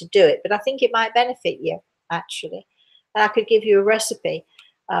like to do it. But I think it might benefit you, actually. And I could give you a recipe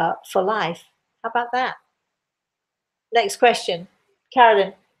for life. How about that? Next question,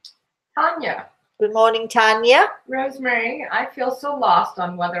 Carolyn. Tanya. Good morning, Tanya. Rosemary, I feel so lost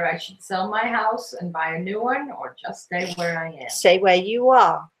on whether I should sell my house and buy a new one or just stay where I am. Stay where you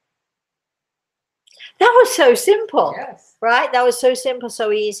are. That was so simple. Yes. Right? That was so simple,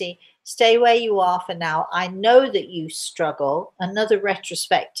 so easy. Stay where you are for now. I know that you struggle. Another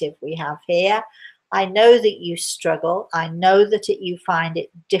retrospective we have here. I know that you struggle. I know that you find it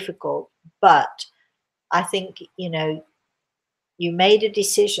difficult, but I think, you made a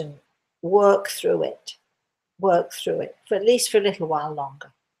decision. Work through it. Work through it for at least for a little while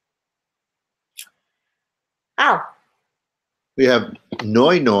longer. Al. We have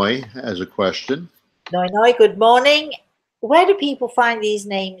Noi Noi as a question. Noi Noi, good morning. Where do people find these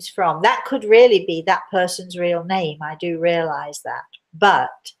names from? That could really be that person's real name. I do realize that.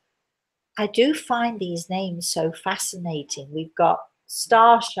 But I do find these names so fascinating. We've got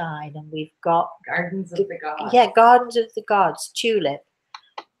Starshine and we've got Gardens of the Gods. Yeah, Gardens of the Gods, Tulip.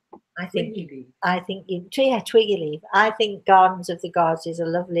 Twiggy Twiggy leaf. I think Gardens of the Gods is a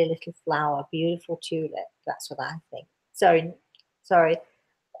lovely little flower, beautiful tulip. That's what I think. Sorry.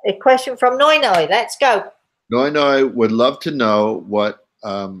 A question from Noi Noi. Let's go. Noi Noi would love to know what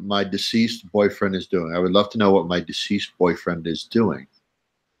my deceased boyfriend is doing. I would love to know what my deceased boyfriend is doing.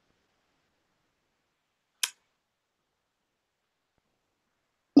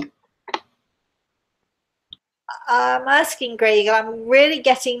 I'm asking Greg, I'm really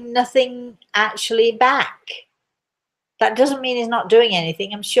getting nothing actually back. That doesn't mean he's not doing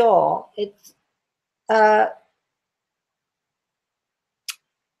anything, I'm sure. It's I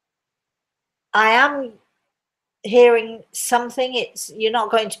am hearing something. You're not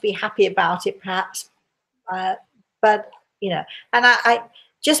going to be happy about it, perhaps, but and I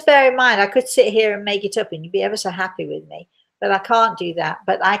just bear in mind, I could sit here and make it up, and you'd be ever so happy with me, but I can't do that.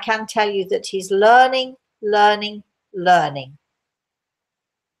 But I can tell you that he's learning.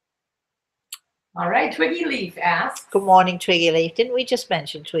 All right, Twiggy Leaf asks. Good morning, Twiggy Leaf. Didn't we just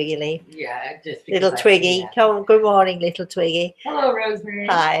mention Twiggy Leaf? Yeah, just little Twiggy. Come on, good morning, little Twiggy. Hello, Rosemary.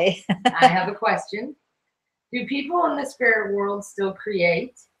 Hi. I have a question. Do people in the spirit world still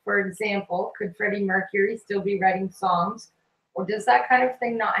create? For example, could Freddie Mercury still be writing songs? Or does that kind of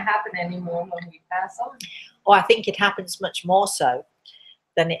thing not happen anymore when we pass on? Oh, I think it happens much more so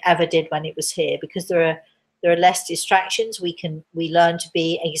than it ever did when it was here, because there are less distractions. We learn to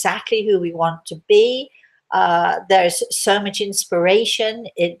be exactly who we want to be. There's so much inspiration.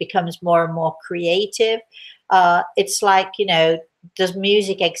 It becomes more and more creative. It's like, does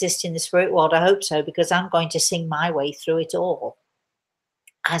music exist in the spirit world? I hope so, because I'm going to sing my way through it all,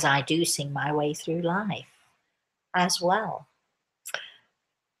 as I do sing my way through life as well.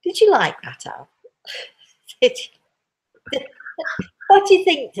 Did you like that, Al? What do you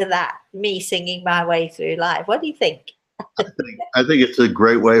think to that, me singing my way through life? What do you think? I think it's a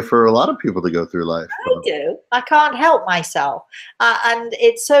great way for a lot of people to go through life. I do. I can't help myself, and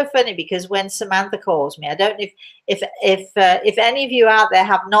it's so funny because when Samantha calls me, I don't know if any of you out there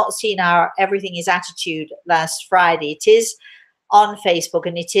have not seen our Everything Is Attitude last Friday. It is on Facebook,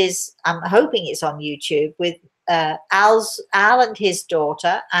 and it is. I'm hoping it's on YouTube with Al and his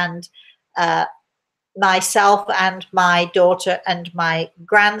daughter, and myself and my daughter and my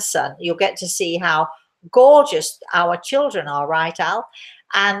grandson. You'll get to see how gorgeous our children are, right, Al?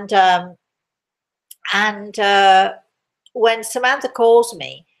 And when Samantha calls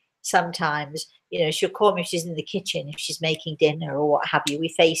me, sometimes, she'll call me if she's in the kitchen, if she's making dinner or what have you.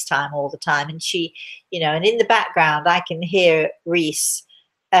 We FaceTime all the time, and she, and in the background I can hear Reese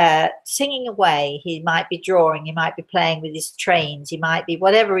singing away. He might be drawing, he might be playing with his trains, he might be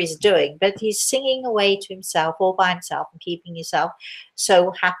whatever he's doing, but he's singing away to himself, all by himself, and keeping himself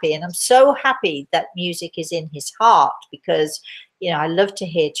so happy. And I'm so happy that music is in his heart, because I love to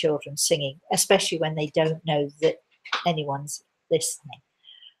hear children singing, especially when they don't know that anyone's listening.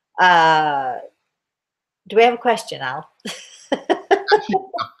 Do we have a question, Al?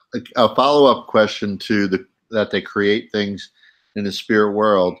 A follow-up question to that they create things in the spirit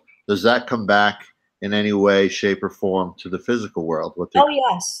world. Does that come back in any way, shape, or form to the physical world? Oh,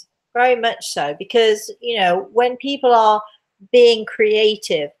 yes, very much so. Because, when people are being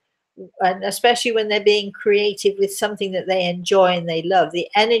creative, and especially when they're being creative with something that they enjoy and they love, the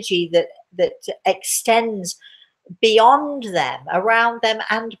energy that extends beyond them, around them,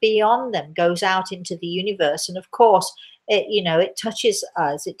 and beyond them goes out into the universe. And of course, it touches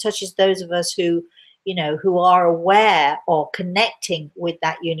us. It touches those of us who are aware or connecting with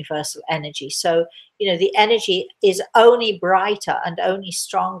that universal energy. So, the energy is only brighter and only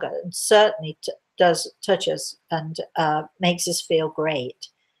stronger, and certainly does touch us and makes us feel great.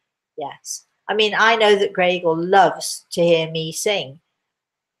 Yes. I mean, I know that Gregor loves to hear me sing.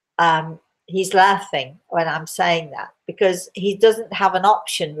 He's laughing when I'm saying that, because he doesn't have an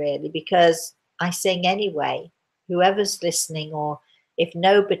option really, because I sing anyway. Whoever's listening, or if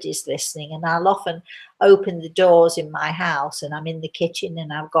nobody's listening. And I'll often open the doors in my house and I'm in the kitchen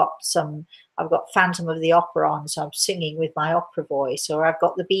and I've got Phantom of the Opera on, so I'm singing with my opera voice, or I've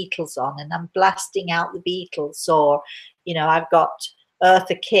got the Beatles on and I'm blasting out the Beatles, or, you know, I've got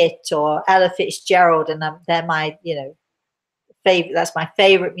Eartha Kitt or Ella Fitzgerald, and they're my, you know, favorite. That's my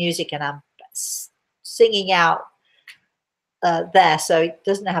favorite music, and I'm singing out there. So he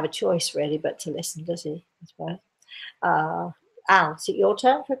doesn't have a choice really but to listen, does he? I suppose. Al, is it your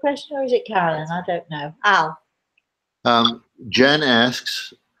turn for a question, or is it Carolyn? I don't know. Al. Jen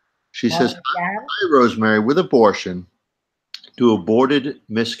asks, she says, Jan. "Hi, Rosemary. With abortion, do aborted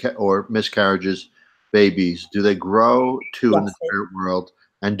miscarriages babies, do they grow too in the spirit world,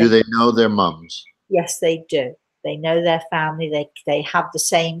 and do they know their mums?" Yes, they do. They know their family. They have the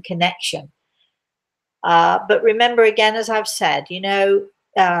same connection. But remember, again, as I've said, you know,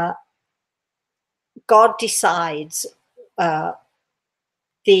 God decides the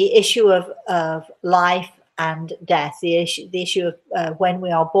issue of life and death. The issue of when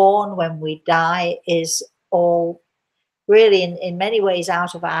we are born, when we die, is all really in many ways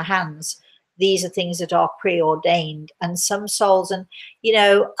out of our hands. These are things that are preordained, and some souls, and you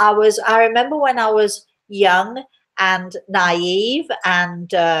know, I remember when I was young and naive,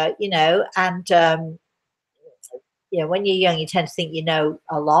 and you know, when you're young, you tend to think you know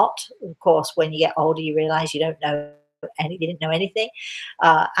a lot. Of course, when you get older, you realize you didn't know anything.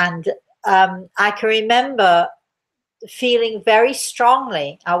 And I can remember feeling very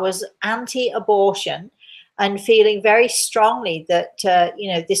strongly. I was anti-abortion, and feeling very strongly that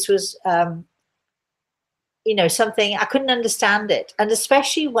you know, this was you know, something I couldn't understand it, and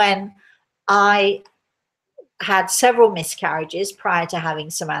especially when I had several miscarriages prior to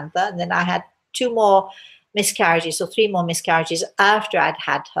having Samantha, and then I had 2 more miscarriages or 3 more miscarriages after I'd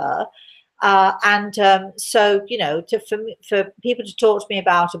had her. So, you know, for people to talk to me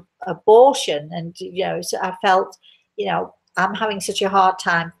about abortion, and, you know, so I felt, you know, I'm having such a hard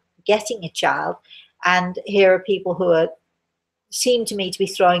time getting a child. And here are people who seem to me to be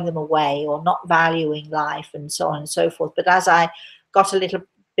throwing them away or not valuing life and so on and so forth. But as I got a little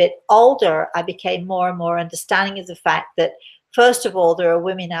bit older, I became more and more understanding of the fact that, first of all, there are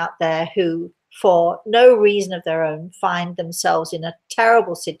women out there who, for no reason of their own, find themselves in a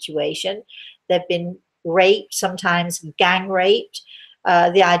terrible situation. They've been raped, sometimes gang raped.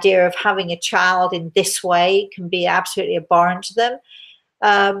 The idea of having a child in this way can be absolutely abhorrent to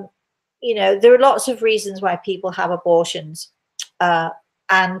them. You know, there are lots of reasons why people have abortions.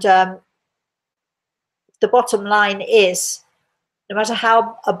 And the bottom line is, no matter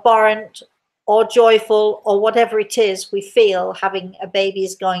how abhorrent or joyful or whatever it is we feel having a baby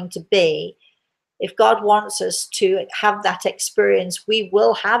is going to be, if God wants us to have that experience, we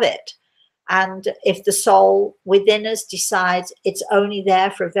will have it. And if the soul within us decides it's only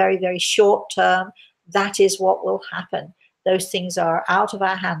there for a very, very short term, that is what will happen. Those things are out of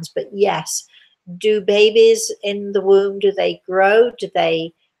our hands. But yes, do babies in the womb, do they grow? Do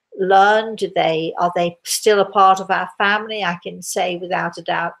they learn? Are they still a part of our family? I can say without a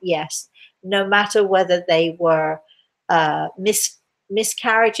doubt, yes. No matter whether they were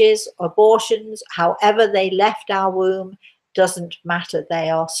miscarriages, abortions, however they left our womb, doesn't matter. They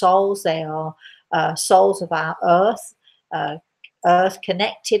are souls. They are souls of our earth, earth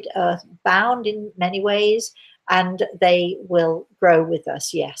connected, earth bound in many ways, and they will grow with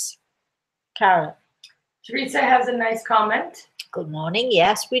us. Yes. Karen. Teresa has a nice comment. Good morning.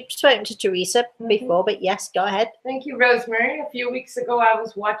 Yes, we've spoken to Teresa before, but yes, go ahead. Thank you, Rosemary. A few weeks ago, I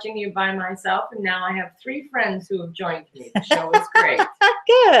was watching you by myself, and now I have 3 friends who have joined me. The show is great.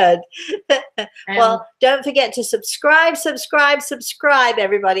 Good. Well, don't forget to subscribe,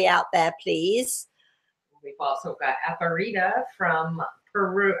 everybody out there, please. We've also got Aparita from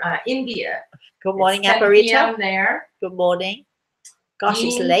Peru, India. Good morning, Aparita. There. Good morning. Gosh,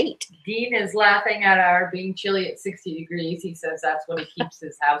 it's late. Dean is laughing at our being chilly at 60 degrees. He says that's what he keeps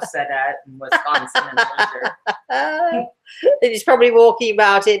his house set at in Wisconsin in the winter. And he's probably walking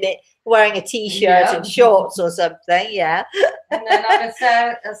about in it, wearing a t-shirt and shorts or something, yeah. And then on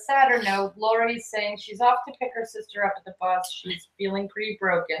a sadder note, Lori's saying she's off to pick her sister up at the bus. She's feeling pretty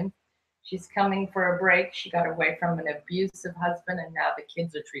broken. She's coming for a break. She got away from an abusive husband, and now the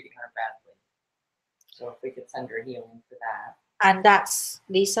kids are treating her badly. So if we could send her healing for that. And that's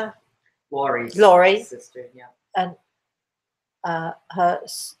Lisa? Lori's sister, yeah. And her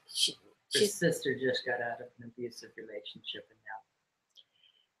sister just got out of an abusive relationship, and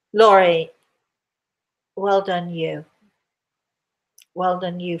now. Lori, well done you. Well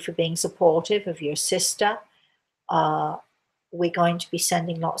done you for being supportive of your sister. We're going to be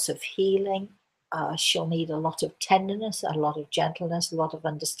sending lots of healing she'll need a lot of tenderness, a lot of gentleness, a lot of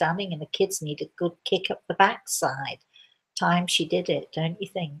understanding, and the kids need a good kick up the backside. Time she did it, don't you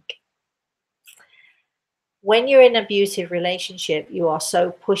think? When you're in an abusive relationship, you are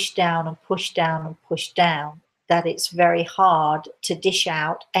so pushed down and pushed down and pushed down that it's very hard to dish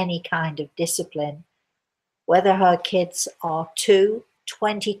out any kind of discipline. Whether her kids are 2,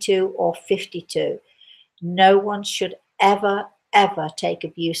 22, or 52, no one should ever, ever take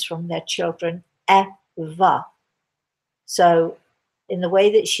abuse from their children, ever. So in the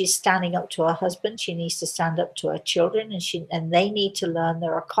way that she's standing up to her husband, she needs to stand up to her children, and they need to learn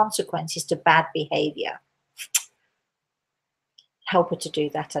there are consequences to bad behavior. Help her to do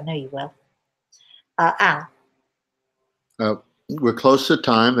that. I know you will. Al. We're close to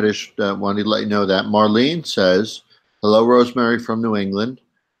time. I just wanted to let you know that. Marlene says, hello, Rosemary from New England.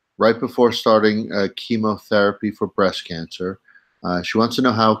 Right before starting chemotherapy for breast cancer, she wants to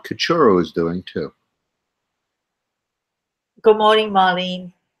know how Kachuro is doing too. Good morning,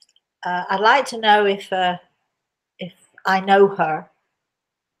 Marlene. I'd like to know if I know her,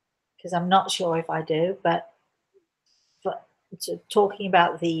 because I'm not sure if I do, but talking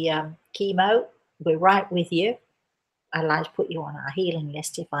about the chemo, we're right with you. I'd like to put you on our healing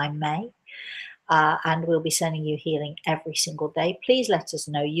list, if I may. And we'll be sending you healing every single day. Please let us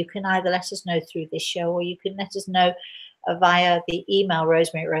know. You can either let us know through this show, or you can let us know via the email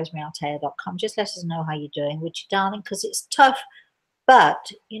rosemary@rosemaryaltea.com. Just let us know how you're doing, would you, darling? Because it's tough.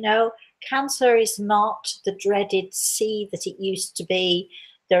 But, cancer is not the dreaded C that it used to be.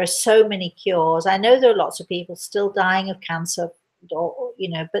 There are so many cures. I know there are lots of people still dying of cancer,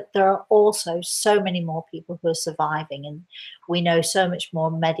 but there are also so many more people who are surviving, and we know so much more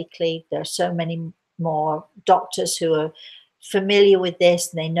medically. There are so many more doctors who are familiar with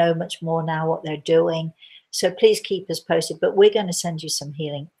this, and they know much more now what they're doing. So please keep us posted, but we're going to send you some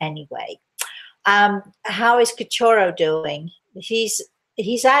healing anyway. How is Kachuro doing? He's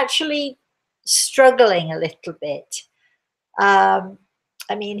actually struggling a little bit.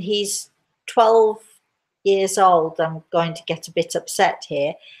 He's 12 years old. I'm going to get a bit upset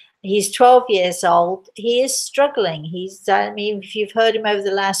here. He's 12 years old. He is struggling. If you've heard him over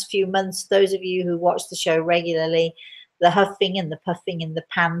the last few months, those of you who watch the show regularly, the huffing and the puffing and the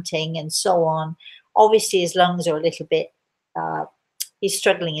panting and so on, obviously his lungs are a little bit, he's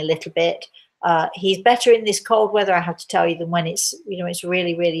struggling a little bit. He's better in this cold weather, I have to tell you, than when it's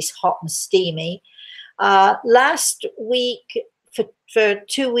really, really hot and steamy. Last week, for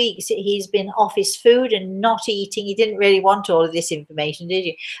 2 weeks, he's been off his food and not eating. He didn't really want all of this information, did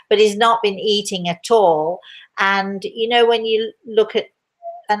you? But he's not been eating at all. And, when you look at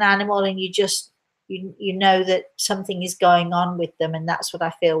an animal and you know that something is going on with them, and that's what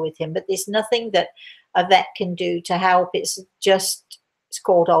I feel with him. But there's nothing that a vet can do to help. It's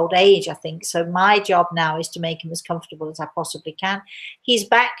called old age, I think. So my job now is to make him as comfortable as I possibly can. He's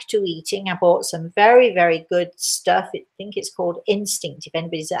back to eating. I bought some very, very good stuff. I think it's called Instinct. If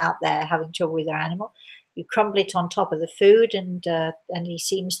anybody's out there having trouble with their animal, you crumble it on top of the food, and he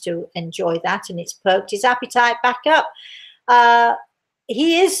seems to enjoy that, and it's perked his appetite back up.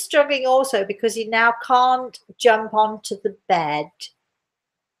 He is struggling also because he now can't jump onto the bed.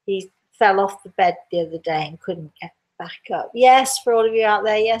 He fell off the bed the other day and couldn't get back up. Yes, for all of you out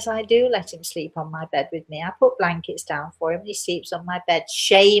there, yes, I do let him sleep on my bed with me. I put blankets down for him and he sleeps on my bed.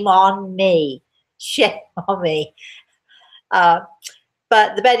 Shame on me. Shame on me. But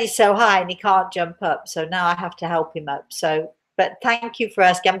the bed is so high and he can't jump up, so now I have to help him up. But thank you for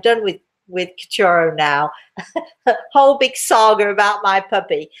asking. I'm done with Kachuro now. Whole big saga about my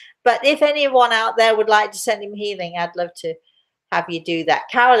puppy. But if anyone out there would like to send him healing, I'd love to have you do that.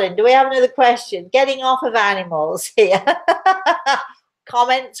 Carolyn, do we have another question? Getting off of animals here.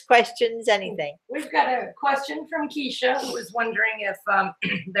 Comments, questions, anything? We've got a question from Keisha, who was wondering if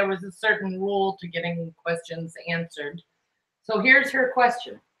there was a certain rule to getting questions answered. So here's her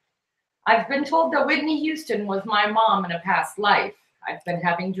question. I've been told that Whitney Houston was my mom in a past life. I've been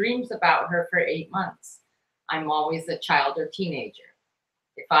having dreams about her for 8 months. I'm always a child or teenager.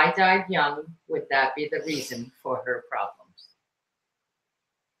 If I died young, would that be the reason for her problems?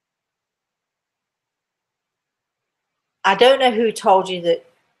 I don't know who told you that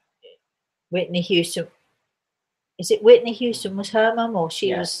Whitney Houston. Is it Whitney Houston was her mum, or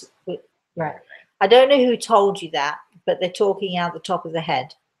she was? Right. I don't know who told you that, but they're talking out the top of the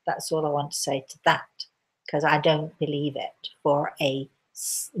head. That's all I want to say to that, because I don't believe it for a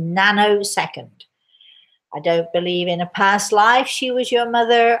nanosecond. I don't believe in a past life she was your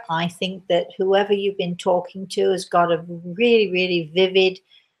mother. I think that whoever you've been talking to has got a really, really vivid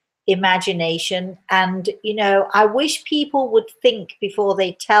imagination. And, I wish people would think before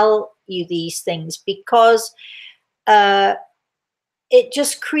they tell you these things, because it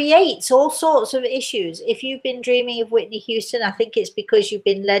just creates all sorts of issues. If you've been dreaming of Whitney Houston, I think it's because you've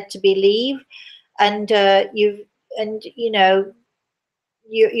been led to believe, and you're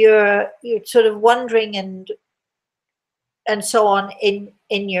sort of wondering and so on in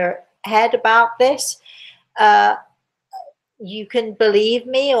your head about this. You can believe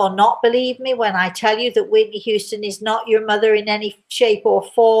me or not believe me when I tell you that Whitney Houston is not your mother in any shape or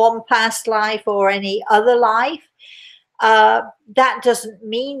form, past life or any other life. That doesn't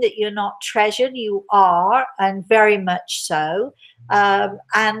mean that you're not treasured. You are, and very much so.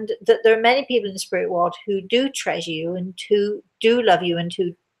 And that there are many people in the spirit world who do treasure you and who do love you and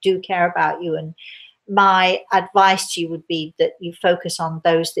who do care about you. And my advice to you would be that you focus on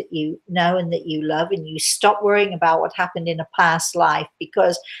those that you know and that you love, and you stop worrying about what happened in a past life,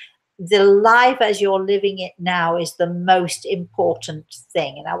 because the life as you're living it now is the most important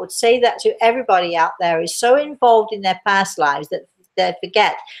thing. And I would say that to everybody out there who's so involved in their past lives that they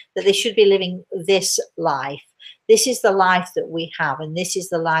forget that they should be living this life. This is the life that we have, and this is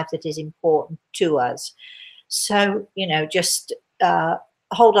the life that is important to us. So, just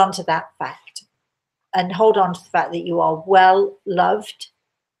hold on to that fact, and hold on to the fact that you are well loved,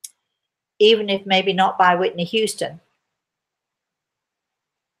 even if maybe not by Whitney Houston.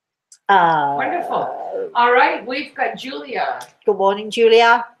 Wonderful. All right, we've got Julia. Good morning,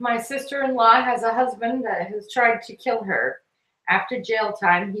 Julia. My sister-in-law has a husband that has tried to kill her. After jail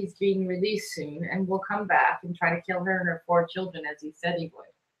time, he's being released soon and will come back and try to kill her and her 4 children as he said he would.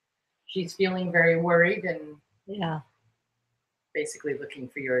 She's feeling very worried and basically looking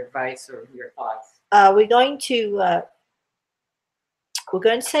for your advice or your thoughts. We're going to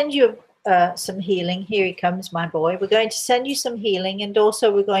send you some healing. Here he comes, my boy. We're going to send you some healing, and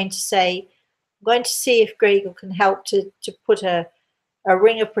also we're going to see if Gregor can help to put a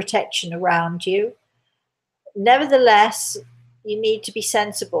ring of protection around you. Nevertheless, you need to be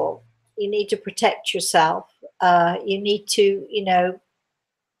sensible. You need to protect yourself. You need to,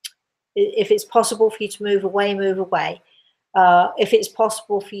 if it's possible for you to move away, move away. If it's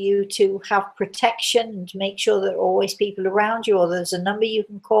possible for you to have protection and to make sure that there are always people around you, or there's a number you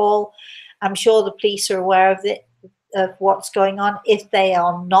can call. I'm sure the police are aware of what's going on. If they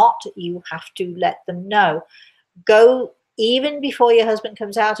are not, you have to let them know. Go, even before your husband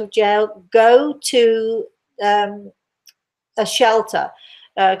comes out of jail, go to a shelter,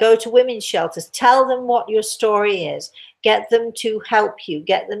 go to women's shelters, tell them what your story is, get them to help you,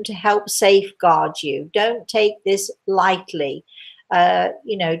 get them to help safeguard you. Don't take this lightly. You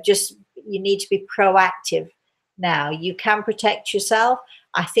need to be proactive now. You can protect yourself.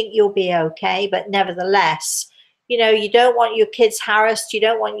 I think you'll be okay, but nevertheless, you don't want your kids harassed. You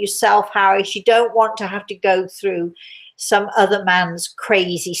don't want yourself harassed. You don't want to have to go through some other man's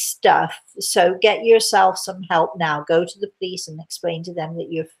crazy stuff. So get yourself some help now. Go to the police and explain to them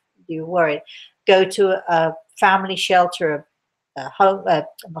that you're worried. Go to a family shelter, a home,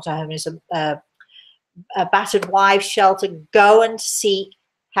 not a home, is a battered wives shelter. Go and seek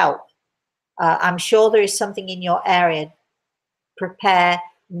help. I'm sure there is something in your area. Prepare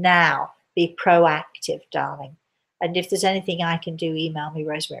now. Be proactive, darling. And if there's anything I can do, email me,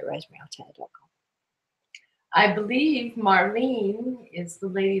 Rosemary at rosemaryaltea.com. I believe Marlene is the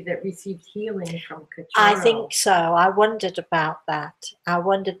lady that received healing from Cachorro. I think so. I wondered about that. I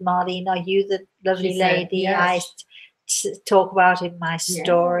wondered, Marlene, are you the lovely lady yes. I talk about in my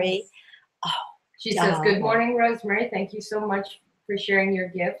story? Yes. Oh, she says, "Good morning, Rosemary. Thank you so much for sharing your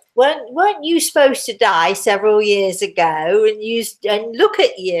gift." Weren't you supposed to die several years ago? And look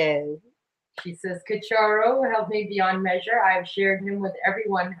at you. She says, "Cachorro helped me beyond measure. I have shared him with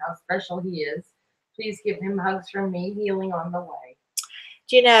everyone how special he is. Please give him hugs from me. Healing on the way."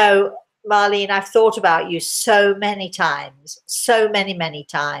 Do you know, Marlene, I've thought about you so many times, so many, many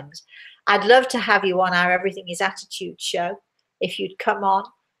times. I'd love to have you on our Everything is Attitude show. If you'd come on,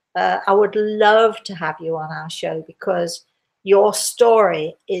 I would love to have you on our show, because your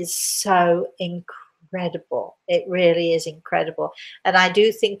story is so incredible. It really is incredible. And I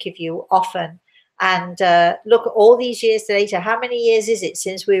do think of you often. And look, all these years later, how many years is it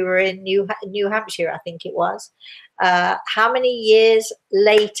since we were in New Hampshire, I think it was? How many years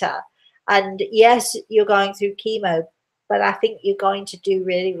later? And yes, you're going through chemo, but I think you're going to do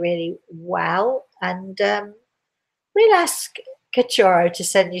really, really well. And we'll ask Cachorro to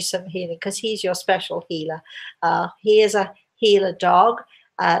send you some healing, because he's your special healer. He is a healer dog.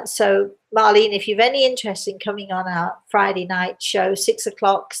 So, Marlene, if you've any interest in coming on our Friday night show, 6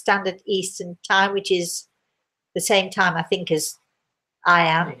 o'clock Standard Eastern Time, which is the same time, I think, as I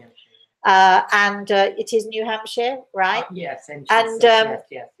am. And it is New Hampshire, right? Yes, and yes.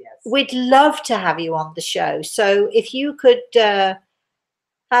 We'd love to have you on the show. So if you could,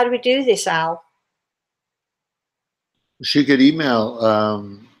 how do we do this, Al? She could email.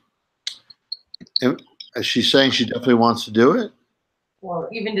 She's saying she definitely wants to do it. Well,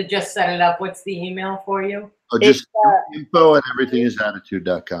 even to just set it up, what's the email for you? Or just info at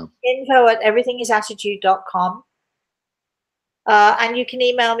everythingisattitude.com. Info at everythingisattitude.com. And you can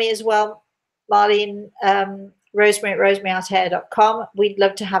email me as well, Marlene, Rosemary at rosemaryaLtea.com. We'd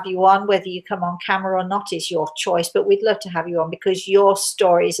love to have you on. Whether you come on camera or not is your choice, but we'd love to have you on because your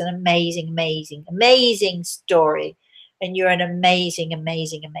story is an amazing, amazing, amazing story. And you're an amazing,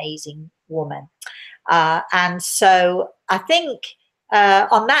 amazing, amazing woman. And so I think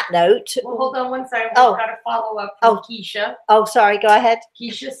on that note. Well, hold on one second. We've got to follow up from Keisha. Oh, sorry. Go ahead.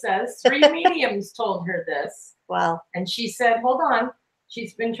 Keisha says 3 mediums told her this. Well. And she said, hold on.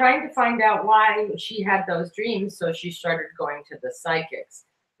 She's been trying to find out why she had those dreams, so she started going to the psychics.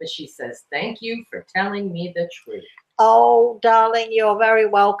 But she says, thank you for telling me the truth. Oh, darling, you're very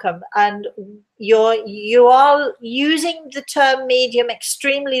welcome. And you are using the term medium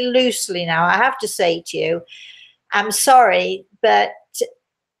extremely loosely now, I have to say to you. I'm sorry, but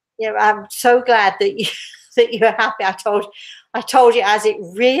I'm so glad that you're happy. I told you as it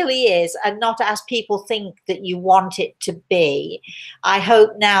really is, and not as people think that you want it to be. I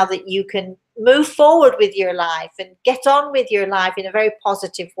hope now that you can move forward with your life and get on with your life in a very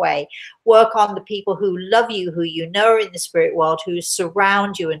positive way. Work on the people who love you, who you know are in the spirit world, who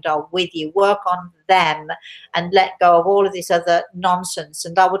surround you and are with you. Work on them and let go of all of this other nonsense.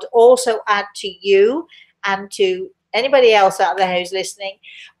 And I would also add to you and to anybody else out there who's listening,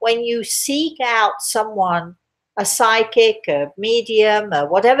 when you seek out someone, a psychic, a medium, or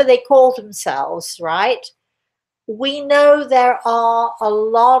whatever they call themselves, right? We know there are a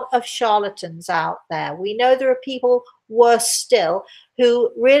lot of charlatans out there. We know there are people, worse still, who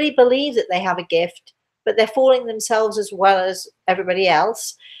really believe that they have a gift, but they're fooling themselves as well as everybody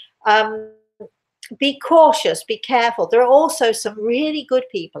else. Be cautious, be careful. There are also some really good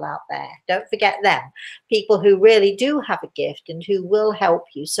people out there. Don't forget them. People who really do have a gift and who will help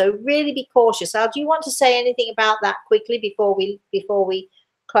you. So really be cautious. Al, do you want to say anything about that quickly before we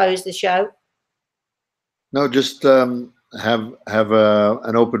close the show? No, just have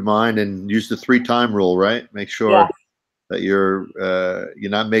an open mind and use the 3-time rule, right? Make sure that you're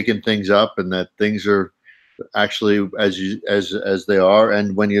not making things up and that things are actually as they are.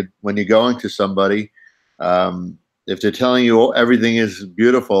 And when you're going to somebody, if they're telling you everything is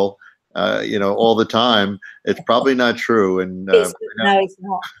beautiful, all the time, it's probably not true. And no, it's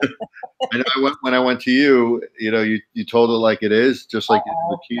not. And when I went to you, you told it like it is, just like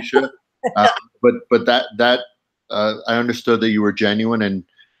with Keisha. But that I understood that you were genuine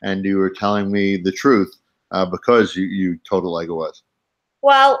and you were telling me the truth because you told it like it was.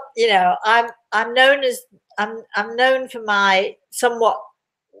 Well, I'm known for my somewhat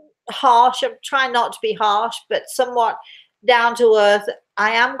harsh. I'm trying not to be harsh, but somewhat down to earth. I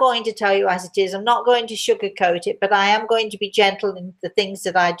am going to tell you as it is. I'm not going to sugarcoat it, but I am going to be gentle in the things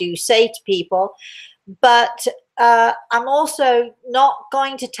that I do say to people. But I'm also not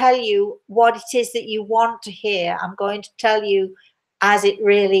going to tell you what it is that you want to hear. I'm going to tell you as it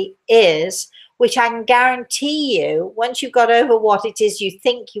really is, which I can guarantee you, once you've got over what it is you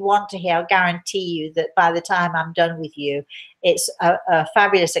think you want to hear, I'll guarantee you that by the time I'm done with you, it's a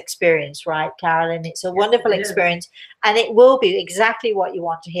fabulous experience, right, Carolyn? It's a wonderful experience, and it will be exactly what you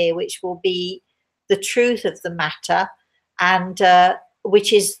want to hear, which will be the truth of the matter, and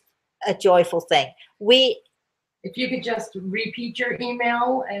which is a joyful thing. If you could just repeat your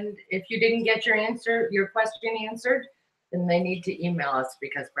email, and if you didn't get your question answered, then they need to email us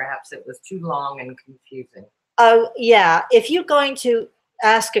because perhaps it was too long and confusing. Oh, yeah. If you're going to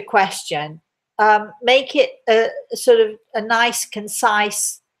ask a question, make it a sort of a nice,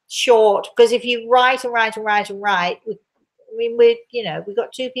 concise, short, because if you write, we've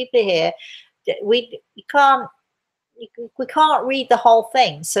got 2 people here. We can't read the whole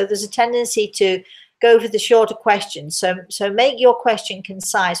thing. So there's a tendency to go for the shorter questions. So make your question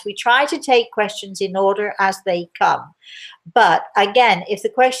concise. We try to take questions in order as they come. But again, if the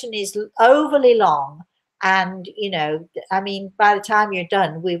question is overly long and, by the time you're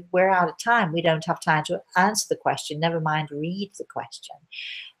done, we're out of time. We don't have time to answer the question, never mind read the question.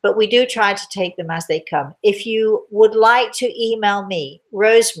 But we do try to take them as they come. If you would like to email me,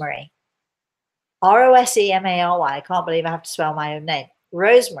 Rosemary, Rosemary, I can't believe I have to spell my own name,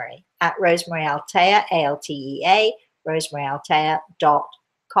 Rosemary at Rosemary Altea, Altea,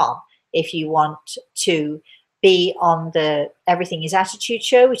 rosemaryaLtea.com. If you want to be on the Everything is Attitude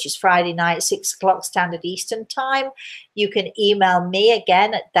show, which is Friday night, 6 o'clock Standard Eastern Time. You can email me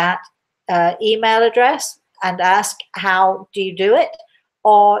again at that email address and ask how do you do it,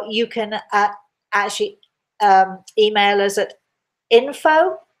 or you can actually email us at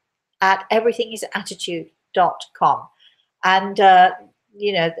info@everythingisattitude.com, and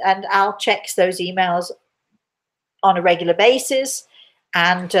and I'll check those emails on a regular basis,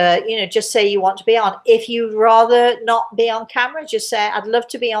 and just say you want to be on. If you'd rather not be on camera, just say I'd love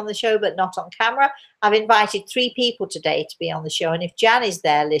to be on the show but not on camera. I've invited 3 people today to be on the show, and if Jan is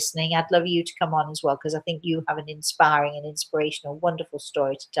there listening, I'd love you to come on as well, because I think you have an inspiring and inspirational, wonderful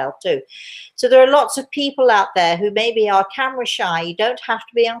story to tell too. So there are lots of people out there who maybe are camera shy. You don't have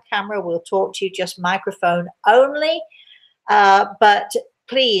to be on camera. We'll talk to you just microphone only, but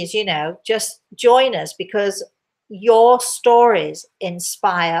please, just join us, because your stories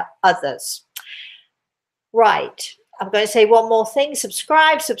inspire others. Right. I'm going to say one more thing.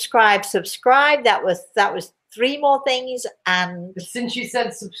 Subscribe. That was 3 more things. And since you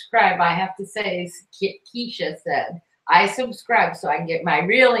said subscribe, I have to say, as Keisha said, I subscribe so I can get my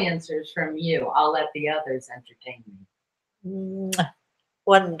real answers from you. I'll let the others entertain me.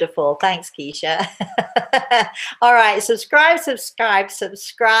 Wonderful. Thanks, Keisha. All right. Subscribe.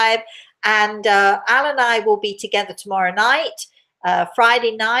 And Al and I will be together tomorrow night,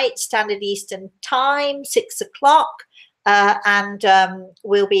 Friday night, Standard Eastern Time, 6 o'clock. And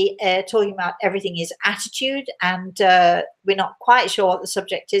we'll be talking about Everything is Attitude. And we're not quite sure what the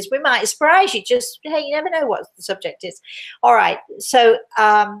subject is. We might surprise you. Just, hey, you never know what the subject is. All right. So,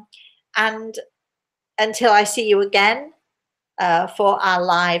 and until I see you again for our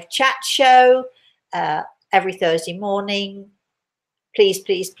live chat show every Thursday morning, please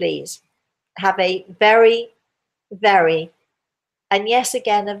have a very, very, and yes,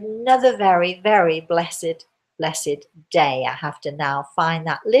 again, another very, very blessed day. I have to now find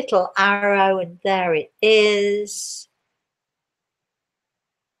that little arrow, and there it is.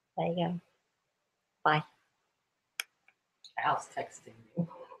 There you go. Bye. Al's texting you.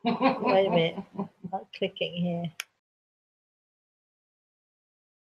 Wait a minute. I'm not clicking here.